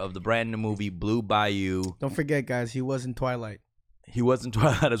actor of the brand new movie Blue Bayou. Don't forget, guys, he was in Twilight. He was in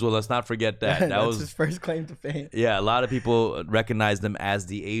Twilight as well. Let's not forget that. That's was his first claim to fame. Yeah, a lot of people recognize him as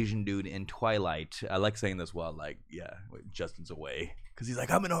the Asian dude in Twilight. I like saying this while, like, Justin's away. Because he's like,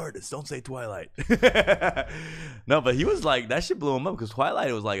 I'm an artist. Don't say Twilight. No, but he was like, that shit blew him up because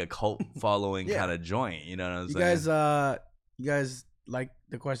Twilight was like a cult following kind of joint. You know what I'm saying? You guys like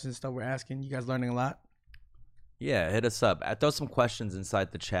the questions and stuff we're asking? You guys learning a lot? Yeah, hit us up. Throw some questions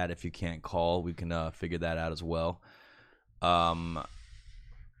inside the chat if you can't call. We can figure that out as well.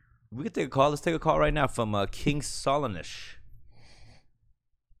 We could take a call. Let's take a call right now from King Solonish.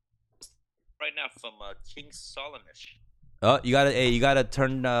 Oh, you gotta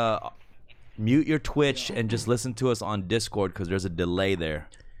turn mute your Twitch and just listen to us on Discord because there's a delay there.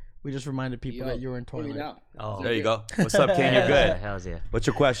 We just reminded people that you were in Twilight. Oh, there you go. What's up, King? You're good. Hell's yeah. What's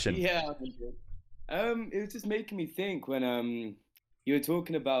your question? Yeah, it was just making me think when you were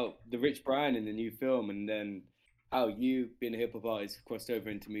talking about the Rich Brian in the new film, and then how you, being a hip hop artist, crossed over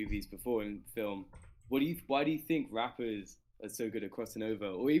into movies before in film. Why do you think rappers are so good at crossing over?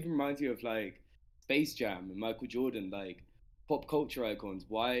 Or even reminds you of like Space Jam and Michael Jordan, like pop culture icons.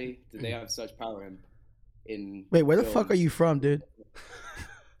 Why do they have such power in Wait, where the fuck are you from, dude?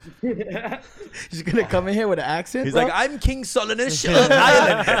 He's gonna come in here with an accent. He's bro? like, I'm King Solonish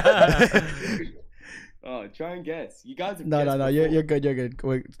Island. Oh, try and guess. You guys have No. You're good. You're good.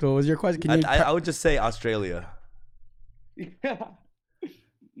 Wait, so what was your question? Can you? I would just say Australia. No.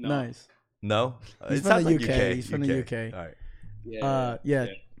 Nice. No, He's it from sounds the like UK. He's from the UK. All right, Yeah.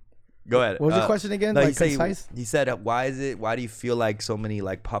 go ahead. What was your question again? No, Like concise? he said, why do you feel like so many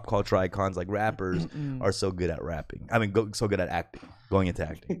like pop culture icons like rappers are so good at rapping? I mean, so good at acting, going into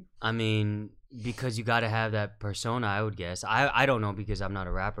acting. I mean, because you got to have that persona, I would guess. I don't know because I'm not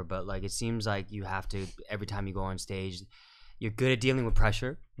a rapper, but like it seems like you have to, every time you go on stage, you're good at dealing with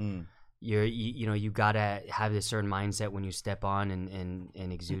pressure. You gotta have this certain mindset when you step on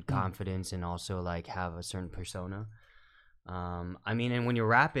and exude confidence, and also like have a certain persona. I mean, and when you're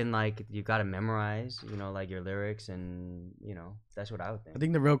rapping, like you gotta memorize, like your lyrics, and that's what I would think. I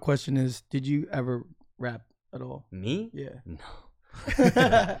think the real question is, did you ever rap at all? Me? Yeah. No.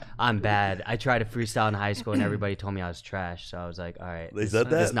 I'm bad. I tried to freestyle in high school and everybody told me I was trash. So I was like, all right, They said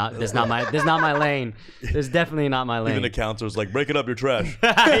that? This not my lane. This is definitely not my lane. Even the counselor's like, break it up, you're trash.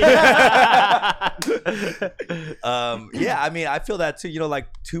 Yeah, I mean, I feel that too. Like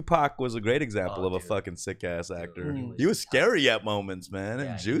Tupac was a great example of a fucking sick ass actor. He was scary at moments, man.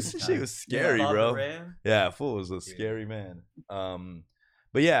 And Juice and shit was scary, bro. Yeah, fool was a scary man.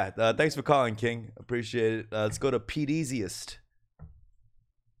 But yeah, thanks for calling, King. Appreciate it. Let's go to Pete Easiest.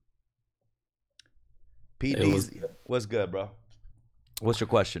 Pete Easy. What's good, bro? What's your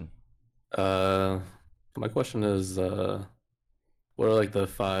question? My question is, what are like the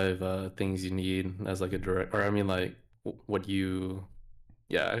 5 things you need as like a director? Or I mean, like what you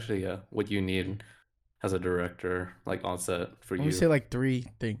need as a director, like on set for you? Let me say like 3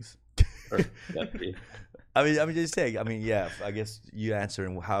 things. I mean, just saying. I mean, yeah. I guess you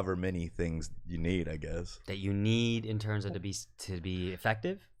answering however many things you need. I guess that you need in terms of to be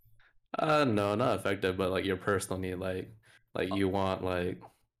effective. No, not effective, but like your personal need, like you want like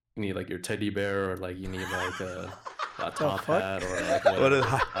you need like your teddy bear, or like you need like a top hat, or like what is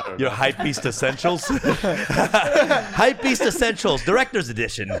your Hypebeast Essentials? Hypebeast Essentials, Director's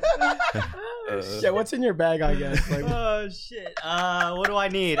Edition. Shit, what's in your bag? I guess. Like, oh shit. What do I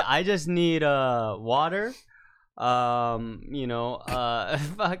need? I just need water.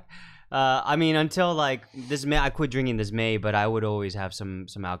 Fuck. I mean, until like this May, I quit drinking this May, but I would always have some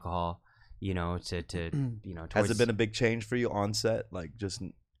alcohol, Has it been a big change for you on set, like just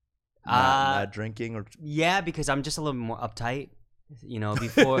not drinking, or? Yeah, because I'm just a little more uptight.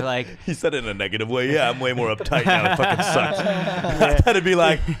 Before like he said it in a negative way. Yeah, I'm way more uptight now. It fucking sucks. I thought it'd be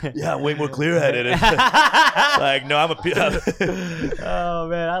like, yeah, I'm way more clear-headed. Like, no, I'm a. Oh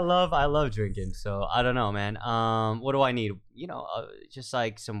man, I love drinking. So I don't know, man. What do I need? Just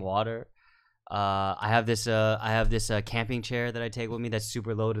like some water. I have this camping chair that I take with me that's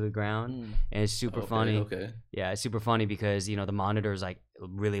super low to the ground, and it's super funny. Okay. Yeah, it's super funny because the monitor is like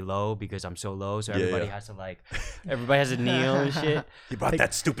really low because I'm so low, so everybody has to everybody has to kneel and shit. You brought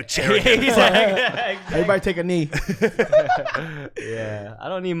that stupid chair again. Exactly. Everybody take a knee. Yeah, I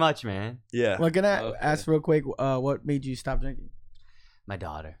don't need much, man. Yeah. Well, can I ask real quick, what made you stop drinking? My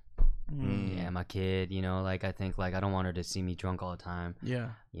daughter. Yeah, my kid, you know, like I think like I don't want her to see me drunk all the time. Yeah.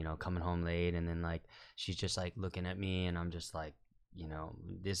 You know, coming home late and then like she's just like looking at me and I'm just like, you know,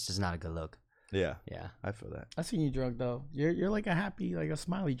 this is not a good look. Yeah. Yeah. I feel that. I seen you drunk though. You're like a happy, like a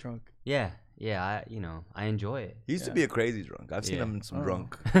smiley drunk. Yeah. I enjoy it. He used to be a crazy drunk. I've seen him in some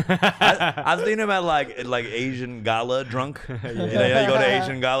drunk. I, I've seen him at like Asian gala drunk. You know, you go to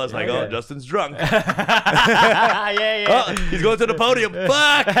Asian gala, it's like, oh, Justin's drunk. yeah. Oh, he's going to the podium.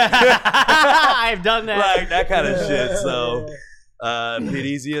 Fuck. I've done that. Like that kind of shit. So, Pete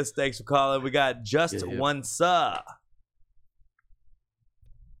Easiest, thanks for calling. We got Just One Suh.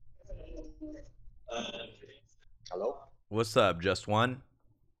 Hello? What's up, Just One?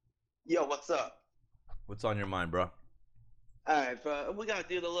 Yo, what's up? What's on your mind, bro? Alright, we gotta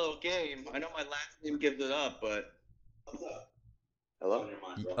do the little game. I know my last name gives it up, but what's up? Hello?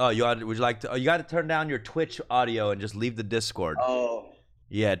 Oh, would you like to? Oh, you got to turn down your Twitch audio and just leave the Discord. Oh.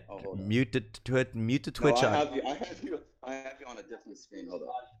 Yeah, mute the Twitch. No, I have you on a different screen. Hold on.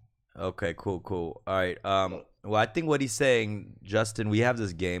 Okay, cool. All right. Well, I think what he's saying, Justin, we have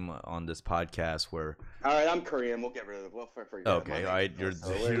this game on this podcast where. All right, I'm Korean. We'll get rid of it. We'll forget. Okay, all right. You're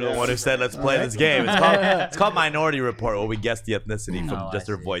the one who said let's play this game. It's called Minority Report, where we guess the ethnicity from just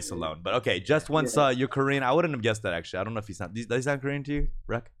their voice alone. But okay, Just One Suh, you're Korean. I wouldn't have guessed that actually. I don't know if he sounds. Does he sound Korean to you,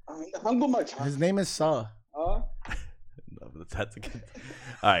 Rek? His name is Suh. No, that's a good.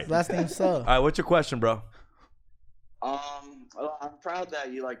 All right. His last name's Suh. All right. What's your question, bro? Well, I'm proud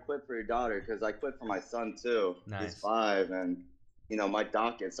that you like quit for your daughter because I quit for my son too. Nice. He's 5, and you know my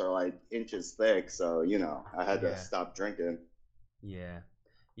dockets are like inches thick, so you know I had to stop drinking. Yeah.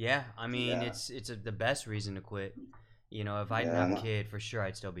 I mean, it's the best reason to quit. You know, if I didn't have a kid, for sure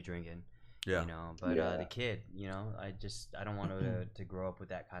I'd still be drinking. Yeah. You know, but the kid, you know, I don't want her to grow up with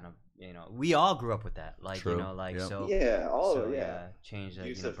that kind of, you know, we all grew up with that, like True. you know, like so. Change that.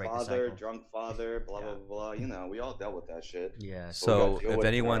 Abusive break father, the cycle. drunk father, blah blah blah. You know, we all dealt with that shit. Yeah. So if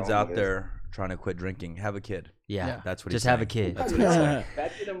anyone's out there trying to quit drinking, have a kid. Yeah. That's what. Just he's have a saying. kid. That's what he's saying.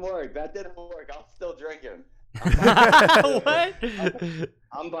 That didn't work. I'm still drinking. What?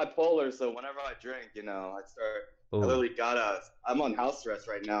 I'm bipolar, so whenever I drink, you know, I start. I literally I'm on house arrest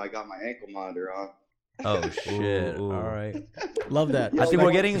right now. I got my ankle monitor on. Oh shit! All right. Love that. I think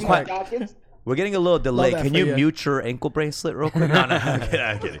we're getting a little delay. Can you mute your ankle bracelet real quick? No,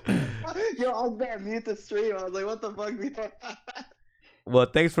 I'm kidding. Yo, I was there, mute the stream. I was like, what the fuck? Well,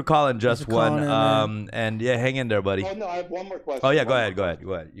 thanks for calling, Just One. Calling, and yeah, hang in there, buddy. Oh no, I have one more question. Oh yeah, go ahead.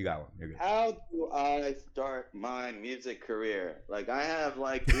 You got one. You're good. How do I start my music career? Like I have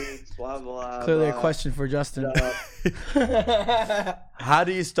like beats, blah blah. Clearly blah, a question for Justin. How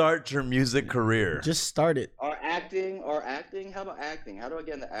do you start your music career? Just start it. Or acting. How about acting? How do I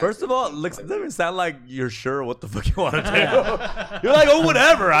get into acting? First of all, it doesn't sound like you're sure what the fuck you want to do. You're like, oh,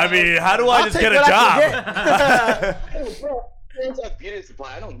 whatever. I mean, how do I just get a job? Hey, bro, it's a beauty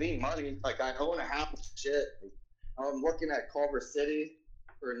supply. I don't need money. Like I own a house. Shit. I'm working at Culver City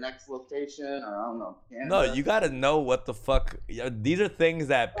for next location, or I don't know. Canada. No, you got to know what the fuck. These are things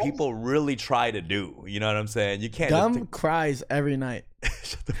that people really try to do. You know what I'm saying? You can't. Dumb cries every night.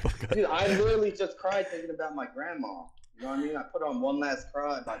 Shut the fuck up. Dude, I literally just cried thinking about my grandma. You know what I mean? I put on One Last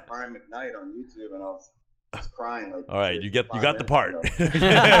Cry by Brian McKnight on YouTube, and I was crying. Like, all right, you got the part. You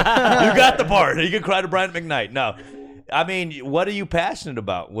got the part. You can cry to Brian McKnight. No, I mean, what are you passionate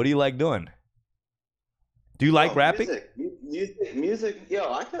about? What do you like doing? Do you like rapping? Music.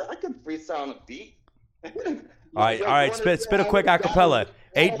 Yo, I could freestyle on a beat. All right. Spit a quick acapella.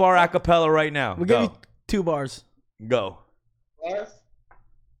 8-bar acapella right now. We'll give you 2 bars. Go. Bars?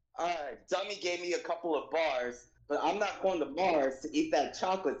 All right. Dummy gave me a couple of bars, but I'm not going to Mars to eat that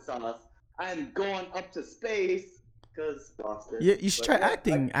chocolate sauce. I'm going up to space because You should try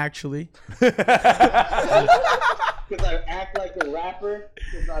acting, actually. Because I act like a rapper.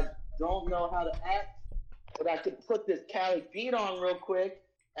 Because I don't know how to act. But I could put this Cali beat on real quick.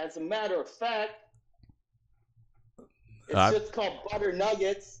 As a matter of fact, it's just called Butter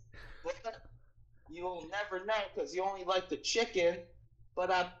Nuggets. But you'll never know because you only like the chicken. But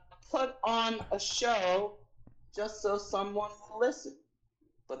I put on a show just so someone will listen.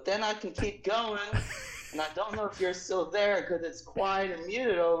 But then I can keep going. And I don't know if you're still there because it's quiet and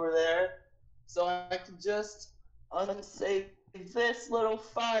muted over there. So I can just unsave this little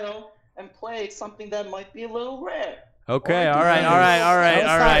file and play something that might be a little rare. Okay, all right. All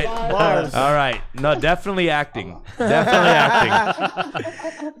right. No, definitely acting. Definitely acting.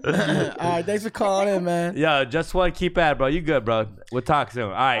 All right, thanks for calling in, man. Yeah, just want to keep at it, bro. You good, bro. We'll talk soon.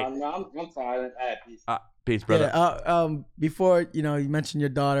 All right. No, I'm fine. Peace. Peace, brother. Yeah, before, you mentioned your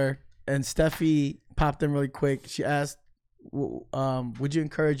daughter, and Steffi popped in really quick. She asked, would you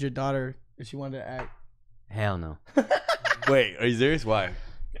encourage your daughter if she wanted to act? Hell no. Wait, are you serious? Why?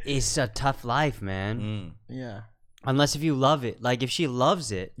 It's a tough life, man. Yeah. Unless if you love it. Like if she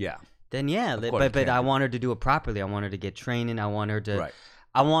loves it, Yeah. then yeah. Of course, But I want her to do it properly. I want her to get training. I want her to. Right.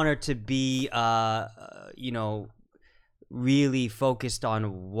 I want her to be, really focused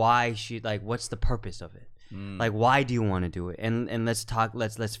on why what's the purpose of it? Like, why do you want to do it? And let's talk.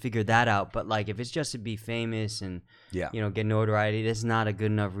 Let's figure that out. But like, if it's just to be famous and get notoriety, that's not a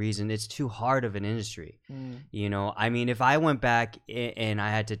good enough reason. It's too hard of an industry. I mean, if I went back and I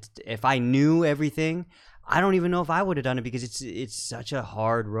had to, if I knew everything, I don't even know if I would have done it because it's such a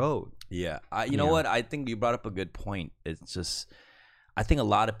hard road. Yeah. You know what? I think you brought up a good point. It's just, I think a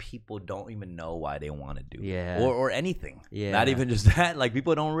lot of people don't even know why they want to do it. Or anything. Yeah. Not even just that. Like,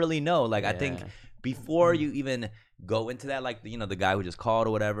 people don't really know. Like, I think before you even go into that, like, the guy who just called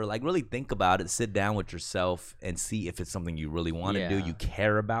or whatever, like, really think about it. Sit down with yourself and see if it's something you really want to do, you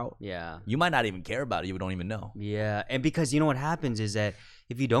care about. Yeah. You might not even care about it. You don't even know. Yeah. And because what happens is that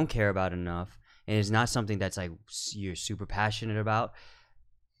if you don't care about it enough and it's not something that's like you're super passionate about,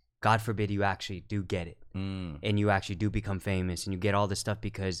 God forbid you actually do get it and you actually do become famous and you get all this stuff,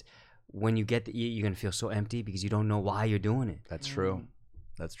 because when you get you're going to feel so empty because you don't know why you're doing it. That's true.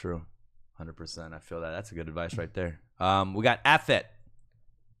 That's true. 100%. I feel that. That's a good advice right there. We got Afet.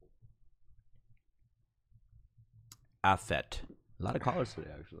 Afet. A lot of callers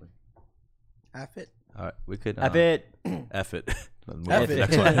today, actually. Afet. All right, we could. Afet. Effet. Move on to the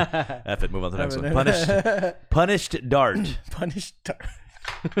next one. Effet. Move on to the next one. Punished Dart. Punished Dart.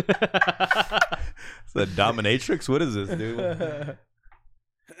 It's a dominatrix. What is this, dude?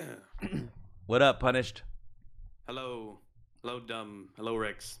 What up, Punished? Hello. Hello, Dumb. Hello,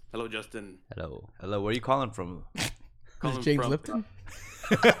 Rex. Hello, Justin. Hello. Hello. Where are you calling from? Calling James from, Lipton?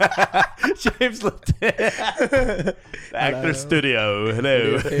 James Lipton. Actor Studio.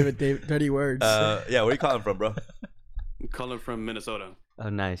 Hello. Favorite dirty words. Yeah, where are you calling from, bro? calling from Minnesota. Oh,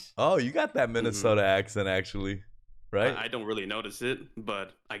 nice. Oh, you got that Minnesota accent, actually. Right? I don't really notice it,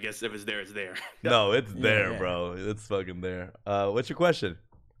 but I guess if it's there, it's there. No, it's there, bro. It's fucking there. What's your question?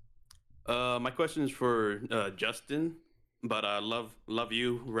 My question is for Justin, but love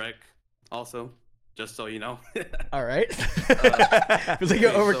you, Rec, also, just so you know. All right. Feels like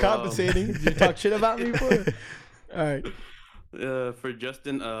you're overcompensating. Did you talk shit about me before? All right. For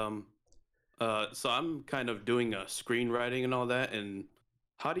Justin, so I'm kind of doing screenwriting and all that, and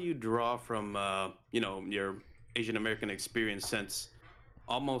how do you draw from, your Asian American experience, since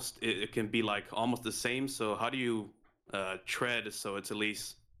almost it can be like almost the same? So how do you tread so it's at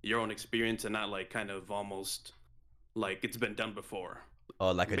least your own experience and not like kind of almost like it's been done before?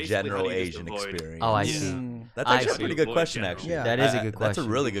 Oh, like a general Asian experience. Oh, I see. That's actually a pretty good question, actually. Yeah. That is a good question. That's a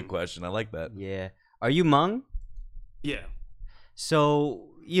really good question. I like that. Yeah. Are you Hmong? Yeah. So,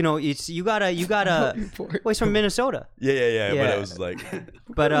 it's you gotta well, he's from Minnesota. Yeah. But it was like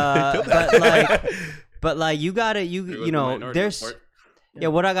but you gotta there's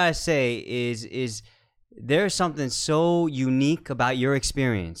what I gotta say is there's something so unique about your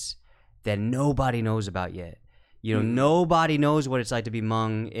experience that nobody knows about yet. Nobody knows what it's like to be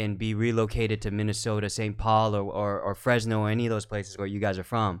Hmong and be relocated to Minnesota, St. Paul, or Fresno, or any of those places where you guys are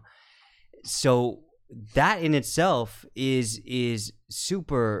from. So that in itself is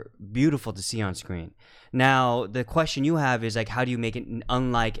super beautiful to see on screen. Now, the question you have is like, how do you make it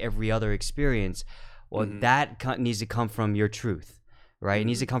unlike every other experience? Well, that needs to come from your truth, right? It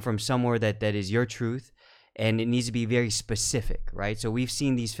needs to come from somewhere that is your truth, and it needs to be very specific, right? So we've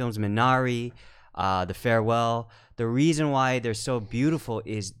seen these films, Minari, The Farewell. The reason why they're so beautiful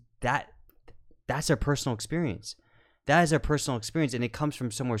is that's their personal experience. That is their personal experience, and it comes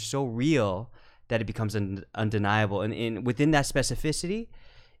from somewhere so real that it becomes undeniable. And within that specificity,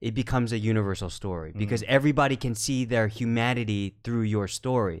 it becomes a universal story because everybody can see their humanity through your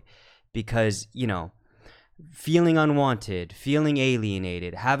story. Because, feeling unwanted, feeling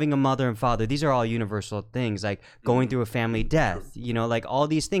alienated, having a mother and father, these are all universal things, like going through a family death, like all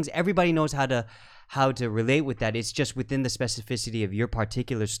these things. Everybody knows how to relate with that. It's just within the specificity of your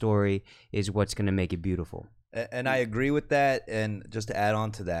particular story is what's going to make it beautiful. And I agree with that. And just to add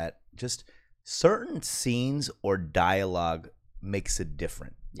on to that, just certain scenes or dialogue makes it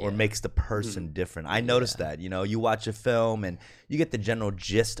different or makes the person different. I noticed that, you watch a film and you get the general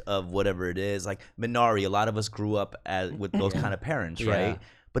gist of whatever it is. Like Minari, a lot of us grew up with those kind of parents, right?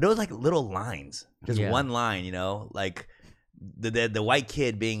 But it was like little lines, just one line, like the white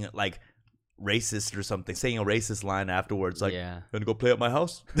kid being like racist or something, saying a racist line afterwards, like, gonna go play at my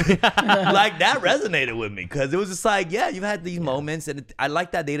house. Like that resonated with me because it was just like, yeah, you've had these moments, and I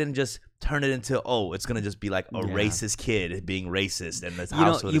like that they didn't just turn it into, oh, it's gonna just be like a racist kid being racist, and this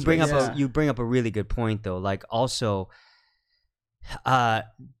house. You bring up a really good point though. Like also,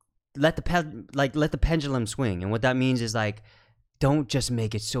 let the pendulum swing, and what that means is like, don't just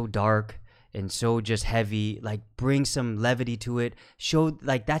make it so dark and so just heavy. Like bring some levity to it. Show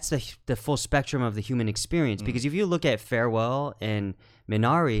like that's the full spectrum of the human experience. Because if you look at Farewell and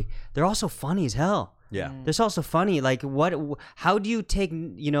Minari, they're also funny as hell. Yeah, they're also funny. Like how do you take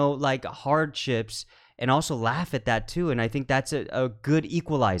like hardships and also laugh at that too? And I think that's a good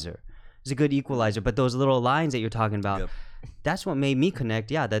equalizer. It's a good equalizer. But those little lines that you're talking about. Yep. That's what made me connect.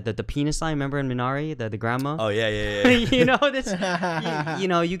 Yeah, the penis line. Remember in Minari, the grandma. Oh yeah. You know this.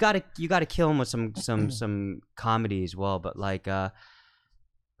 You gotta kill him with some comedy as well. But like, yeah,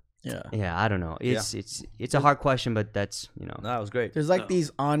 I don't know. It's a hard question, but that's No, that was great. There's like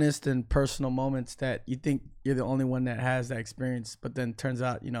these honest and personal moments that you think you're the only one that has that experience, but then turns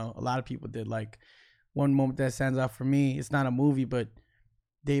out a lot of people did. Like one moment that stands out for me. It's not a movie, but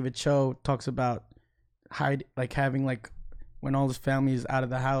David Cho talks about having like. When all his family is out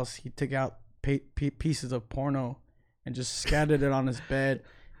of the house, he took out pieces of porno and just scattered it on his bed.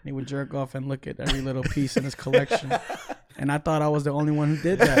 And he would jerk off and look at every little piece in his collection. And I thought I was the only one who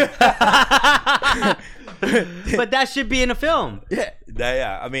did that. But that should be in a film.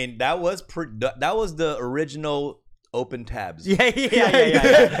 Yeah. I mean, that was the original open tabs. Yeah.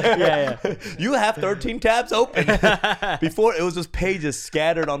 You have 13 tabs open. Before it was just pages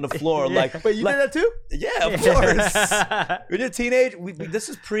scattered on the floor. Like, but you did that too? Yeah, of course. We did teenage. This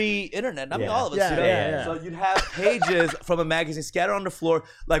is pre-internet. I mean, all of us. Yeah. So you'd have pages from a magazine scattered on the floor,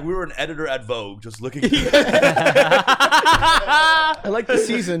 like we were an editor at Vogue, just looking. I like the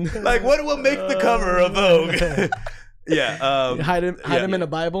season. Like, what will make the cover of Vogue? Yeah, hide him in a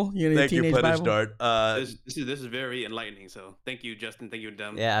Bible. Thank you, Punish Dart. This is very enlightening. So thank you, Justin. Thank you,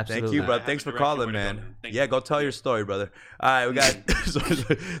 Dem. Yeah, absolutely. Thank you, bro. Thanks for calling, man. Go tell your story, brother. All right, we got.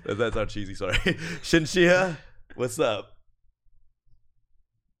 That's not cheesy. Sorry, Shinshia, what's up?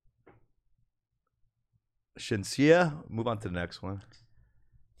 Shinshia, move on to the next one.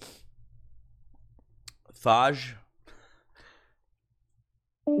 Faj.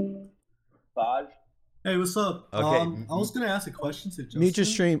 Hey, what's up? Okay. I was gonna ask a question to Justin. Mute your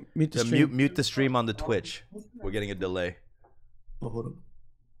stream. Mute the stream. Mute the stream on the Twitch. We're getting a delay. Oh, hold up.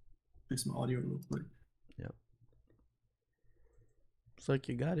 Fix my audio real quick. Yep. It's like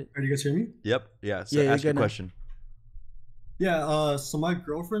you got it. Are you guys hear me? Yep. Yeah. So ask your question. Yeah. So my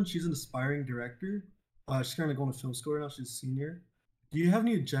girlfriend, she's an aspiring director. She's currently going to film school right now. She's a senior. Do you have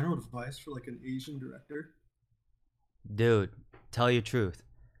any general advice for like an Asian director? Dude, tell your truth.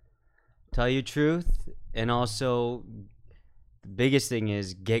 Tell your truth, and also the biggest thing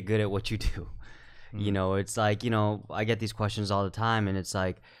is get good at what you do. It's like, I get these questions all the time, and it's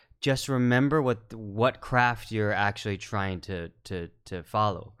like, just remember what craft you're actually trying to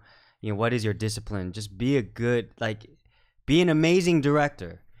follow. What is your discipline? Just be an amazing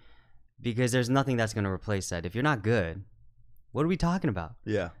director, because there's nothing that's going to replace that. If you're not good, what are we talking about?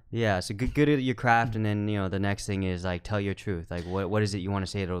 Yeah. So good at your craft, and then the next thing is like tell your truth. Like what is it you want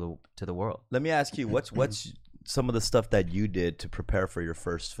to say to the world? Let me ask you, what's some of the stuff that you did to prepare for your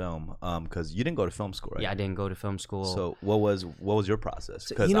first film? Because you didn't go to film school, right? Yeah, I didn't go to film school. So what was your process?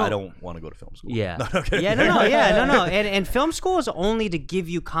 Because I don't want to go to film school. Yeah. No. And film school is only to give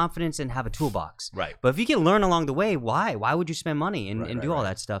you confidence and have a toolbox. Right. But if you can learn along the way, why would you spend money and do all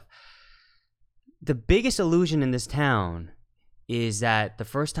that stuff? The biggest illusion in this town is that the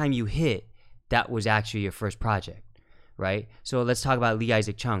first time you hit, that was actually your first project, right? So let's talk about Lee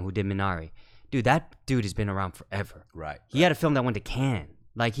Isaac Chung, who did Minari. Dude, that dude has been around forever. Right. He had a film that went to Cannes.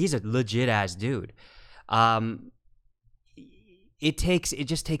 Like, he's a legit ass dude. It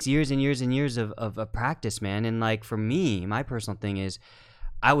just takes years and years and years of practice, man. And like for me, my personal thing is,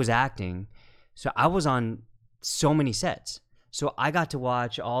 I was acting, so I was on so many sets. So I got to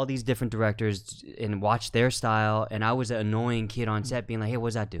watch all these different directors and watch their style, and I was an annoying kid on set being like, hey, what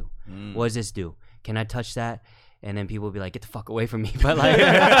does that do? What does this do? Can I touch that? And then people would be like, get the fuck away from me. But like,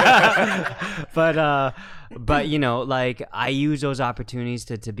 but like I use those opportunities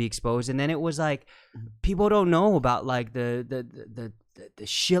to be exposed. And then it was like, people don't know about like the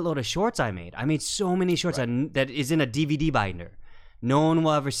shitload of shorts I made. I made so many shorts that is in a DVD binder. No one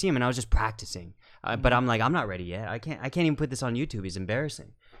will ever see them. And I was just practicing. But I'm like, I'm not ready yet. I can't even put this on YouTube. It's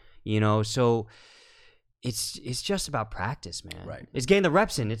embarrassing, So it's just about practice, man. Right. It's getting the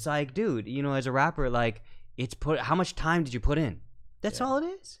reps in. It's like, dude, as a rapper, like how much time did you put in? That's all it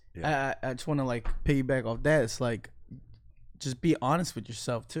is. Yeah. I just want to like piggyback off that. It's like, just be honest with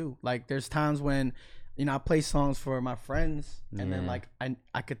yourself too. Like there's times when, you know, I play songs for my friends, and then like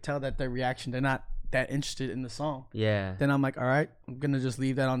I could tell that their reaction, they're not that interested in the song. Yeah. Then I'm like, all right, I'm gonna just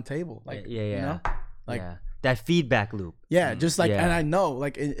leave that on the table. Like, you know, like that feedback loop. Yeah, just like, and I know,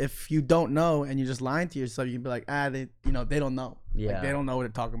 like, if you don't know and you're just lying to yourself, you can be like, they, you know, they don't know. Yeah, like, they don't know what they're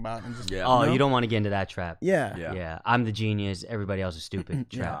talking about. And just, oh, you don't want to get into that trap. Yeah. I'm the genius. Everybody else is stupid.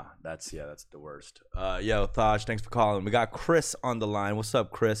 Trap. That's the worst. Yo, Thaj, thanks for calling. We got Chris on the line. What's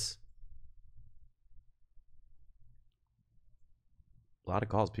up, Chris? A lot of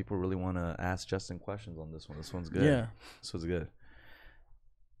calls. People really want to ask Justin questions on this one. This one's good. Yeah, this one's good.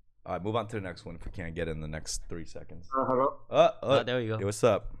 All right, move on to the next one if we can't get in the next 3 seconds. Hello. There you go. Hey, what's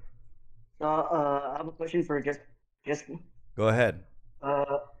up? I have a question for Justin. Go ahead.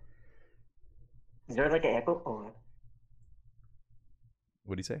 Is there like an echo? Oh.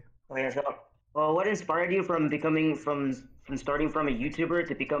 What do you say? Oh yeah. So, what inspired you from starting from a YouTuber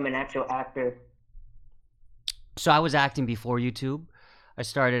to become an actual actor? So I was acting before YouTube. I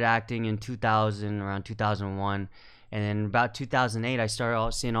started acting in 2000, around 2001. And then about 2008, I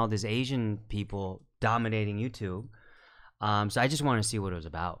started seeing all these Asian people dominating YouTube. So I just wanted to see what it was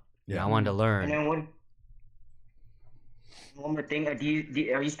about. Yeah, you know, I wanted to learn. And then one more thing. Are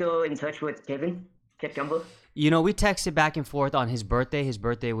you still in touch with Kev Jumbo? You know, we texted back and forth on his birthday. His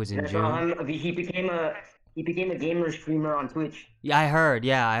birthday was in June. He became a gamer streamer on Twitch. Yeah, I heard.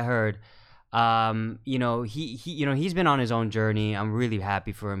 You know, he's been on his own journey. I'm really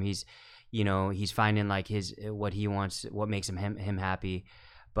happy for him. He's finding like what he wants, what makes him happy.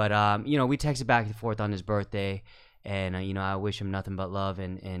 But you know, we texted back and forth on his birthday, and you know, I wish him nothing but love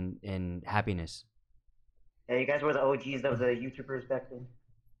and happiness. Yeah, you guys were the OGs of the YouTubers back then.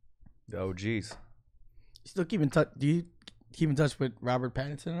 The OGs. Still keep in touch? Do you keep in touch with Robert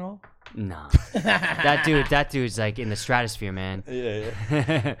Pattinson at all? No, that dude's like in the stratosphere, man.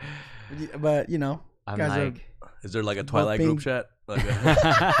 Yeah. But you know, I'm like, is there like a Twilight group chat?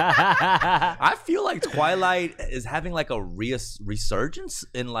 I feel like Twilight is having like a resurgence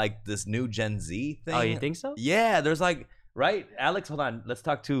in like this new Gen Z thing. Oh, you think so? Yeah, there's like, right? Alex, hold on. Let's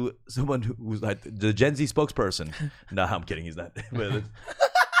talk to someone who's like the Gen Z spokesperson. No, I'm kidding. He's not.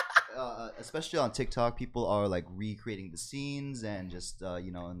 Especially on TikTok, people are like recreating the scenes and just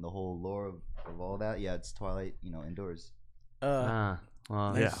you know, and the whole lore of all that. Yeah, it's Twilight, you know, indoors. Well,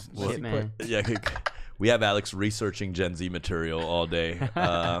 yeah, shit, man. Yeah, we have Alex researching Gen Z material all day.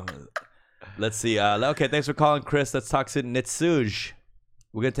 Let's see. Okay, thanks for calling, Chris. Let's talk to Nitsuj.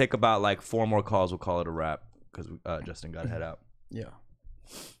 We're gonna take about like 4 more calls. We'll call it a wrap because Justin got to head out. Yeah.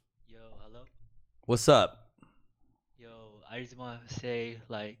 Yo, hello. What's up? Yo, I just want to say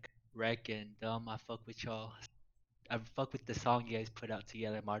like Rec and I fuck with y'all. I fuck with the song you guys put out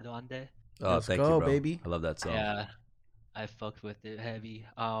together, Mardo Ande. Oh, Let's thank go, you, bro. baby. I love that song. Yeah, I fucked with it heavy.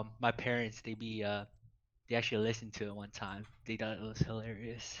 My parents, they actually listened to it one time. They thought it was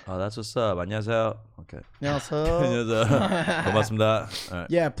hilarious. Oh, that's what's up. 안녕하세요. Okay. 안녕하세요. 고맙습니다. All right.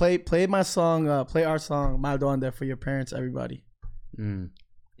 Yeah, play my song. Play our song, Mardo Ande, for your parents, everybody.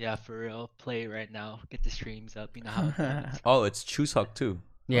 Yeah, for real. Play it right now. Get the streams up. You know how it goes. Oh, it's Chuseok too.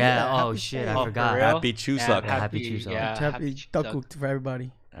 Yeah. Yeah, Oh shit, I forgot. Happy Chuseok. Yeah, Happy Chuseok. Yeah, Happy Dukkuk for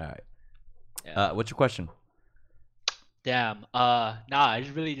everybody. All right. Yeah. What's your question? Damn. I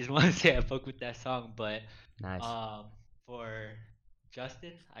just want to say I fuck with that song, but Nice. for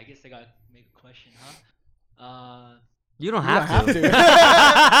Justin, I guess I gotta make a question, huh? You don't have to.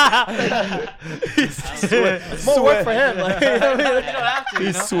 It's more work for him. Like, you don't have to.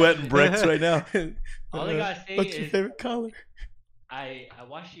 He's sweating bricks right now. All I gotta say what's your is favorite color? I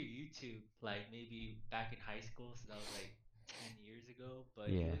watched your YouTube like maybe back in high school, so that was like 10 years ago. But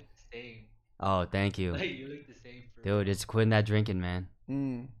you look the same. Oh, thank you. Like you look the same. Dude, it's quitting that drinking, man.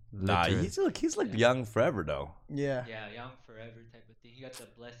 Nah, he's like young forever though. Yeah. Yeah, young forever type of thing. He got the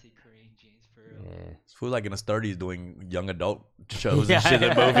blessed Korean genes for real. Yeah. This fool like in his 30s doing young adult shows and shit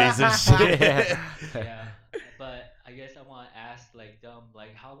in movies and shit. Yeah, but I guess I want to ask like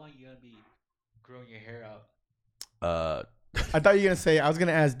like how long you gonna be growing your hair out? I thought you were gonna say. I was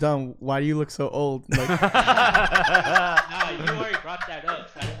gonna ask Dumb, why do you look so old? Like, Nah, you already brought that up,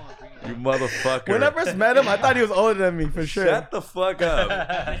 so I don't want to bring it up. You motherfucker. when I first met him, I thought he was older than me for sure. Shut the fuck up.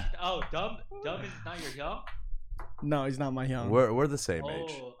 Oh, Dumb is not your young? No, he's not my young. We're the same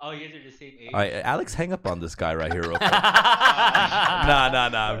age. Oh, you guys are the same age. All right, Alex, hang up on this guy right here real quick. Nah,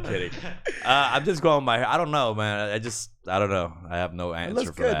 I'm kidding. I'm just going my hair. I don't know, man. I don't know. I have no answer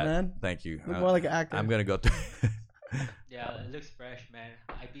looks for good, that. Man. Thank you. Look more like an actor. I'm gonna go through. Yeah, it looks fresh, man.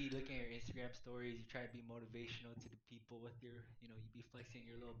 I be looking at your Instagram stories. You try to be motivational to the people with your, you be flexing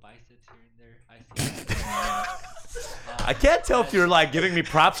your little biceps here and there. I see. I can't tell if you're like giving me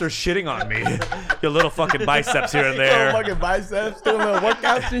props or shitting on me. Your little fucking biceps here and there. Little fucking biceps, doing little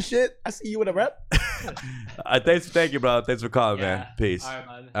workouts and shit. I see you with a rep. Thank you, bro. Thanks for calling, man. Peace. All right,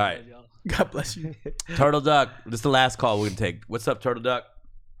 man. All right. God bless you. Turtle Duck, this is the last call we can take. What's up, Turtle Duck?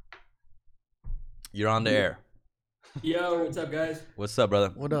 You're on the air. Yo, what's up, guys? What's up, brother?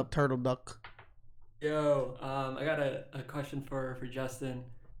 What up, Turtle Duck? Yo, I got a question for Justin.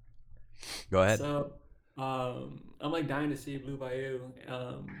 Go ahead. So, I'm like dying to see Blue Bayou,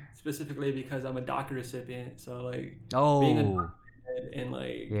 specifically because I'm a DACA recipient. So like, being a DACA kid and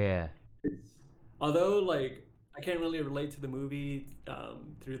like, yeah. Although like I can't really relate to the movie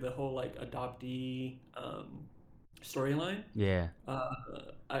through the whole like adoptee storyline. Yeah.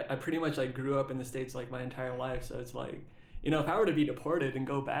 I pretty much like grew up in the States like my entire life, so it's like, if I were to be deported and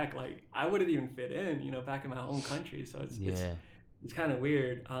go back, like I wouldn't even fit in, back in my home country. So it's kind of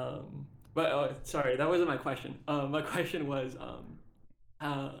weird. But sorry, that wasn't my question. My question was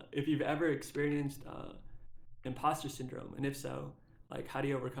if you've ever experienced imposter syndrome, and if so, like how do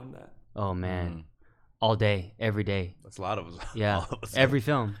you overcome that? Oh man, all day, every day. That's a lot of us. Yeah, every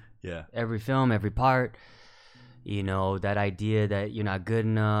film. Yeah, every film, every part. That idea that you're not good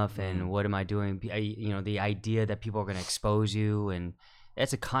enough, and what am I doing? The idea that people are gonna expose you, and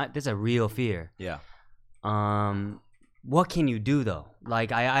that's a real fear. Yeah. What can you do though?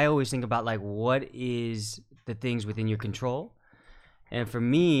 Like I always think about like what is the things within your control, and for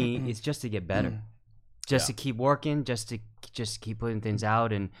me, it's just to get better, just to keep working, just to keep putting things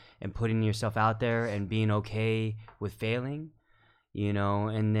out and putting yourself out there and being okay with failing,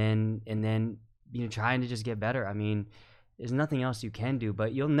 and then trying to just get better. I mean, there's nothing else you can do,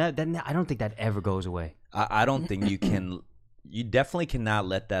 but I don't think that ever goes away. I don't think you can. You definitely cannot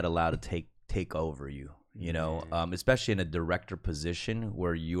let that allow to take over you. Especially in a director position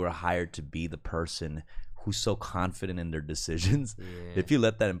where you are hired to be the person who's so confident in their decisions. Yeah. If you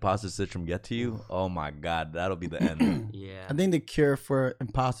let that imposter syndrome get to you, oh my God, that'll be the end. Yeah. I think the cure for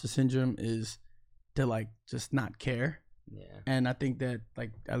imposter syndrome is to like just not care. Yeah. And I think that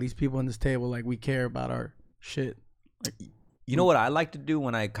like at least people on this table, like we care about our shit. Like, you know what I like to do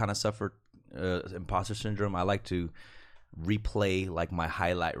when I kind of suffer imposter syndrome? I like to replay like my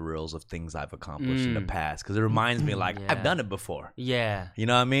highlight reels of things I've accomplished in the past, because it reminds me like I've done it before. Yeah. You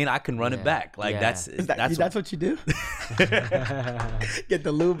know what I mean? I can run it back. Like that's what you do. Get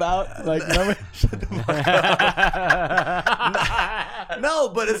the lube out. Like remember? No,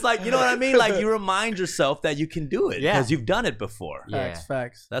 but it's like, you know what I mean? Like you remind yourself that you can do it because you've done it before.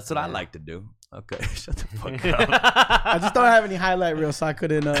 Facts. That's what I like to do. Okay, shut the fuck up. I just don't have any highlight reels, so I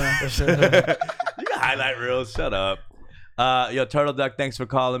couldn't. You got highlight reels. Shut up. Yo, Turtle Duck, thanks for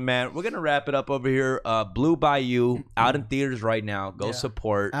calling, man. We're gonna wrap it up over here. Blue Bayou out in theaters right now. Go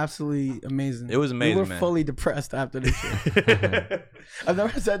support. Absolutely amazing. It was amazing. We were fully depressed after this shit. I've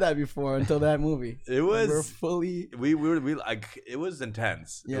never said that before until that movie. It was. We were fully. We like it was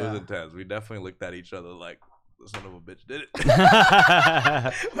intense. Yeah. It was intense. We definitely looked at each other like, the son of a bitch did it.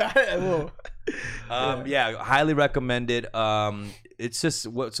 Yeah, highly recommended. It's just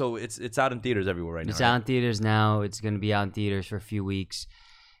so it's out in theaters everywhere right now. It's out in theaters now. It's going to be out in theaters for a few weeks,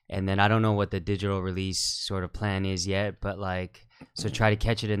 and then I don't know what the digital release sort of plan is yet, but like, so try to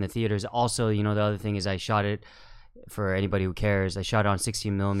catch it in the theaters. Also, the other thing is I shot it, for anybody who cares, I shot it on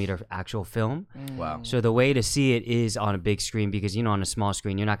 16mm actual film. Wow. So the way to see it is on a big screen, because on a small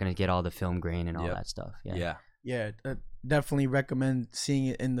screen you're not going to get all the film grain and all that stuff. Yeah, definitely recommend seeing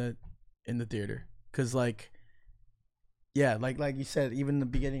it in the theater, because like you said, even in the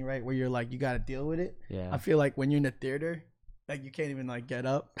beginning, right, where you're like you got to deal with it. I feel like when you're in the theater, like you can't even like get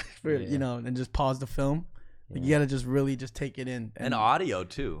up and just pause the film. Like, you got to just really just take it in, and audio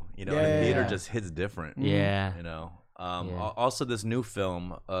too. The theater just hits different. Also this new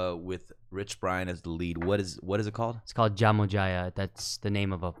film with Rich Brian as the lead. What is it called? It's called Jamu Jaya. That's the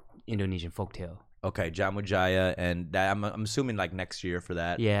name of a Indonesian folktale. Okay, Jamu Jaya, and that, I'm assuming like next year for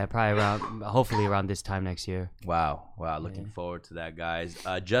that. Yeah, probably hopefully around this time next year. Wow, looking forward to that, guys.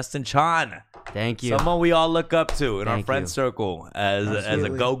 Justin Chan, thank you. Someone we all look up to in our friend circle as a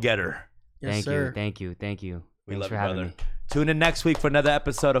go-getter. Yes, Thank you. We Thanks love for you, having brother. me. Tune in next week for another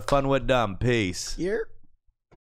episode of Fun with Dumb. Peace. Here.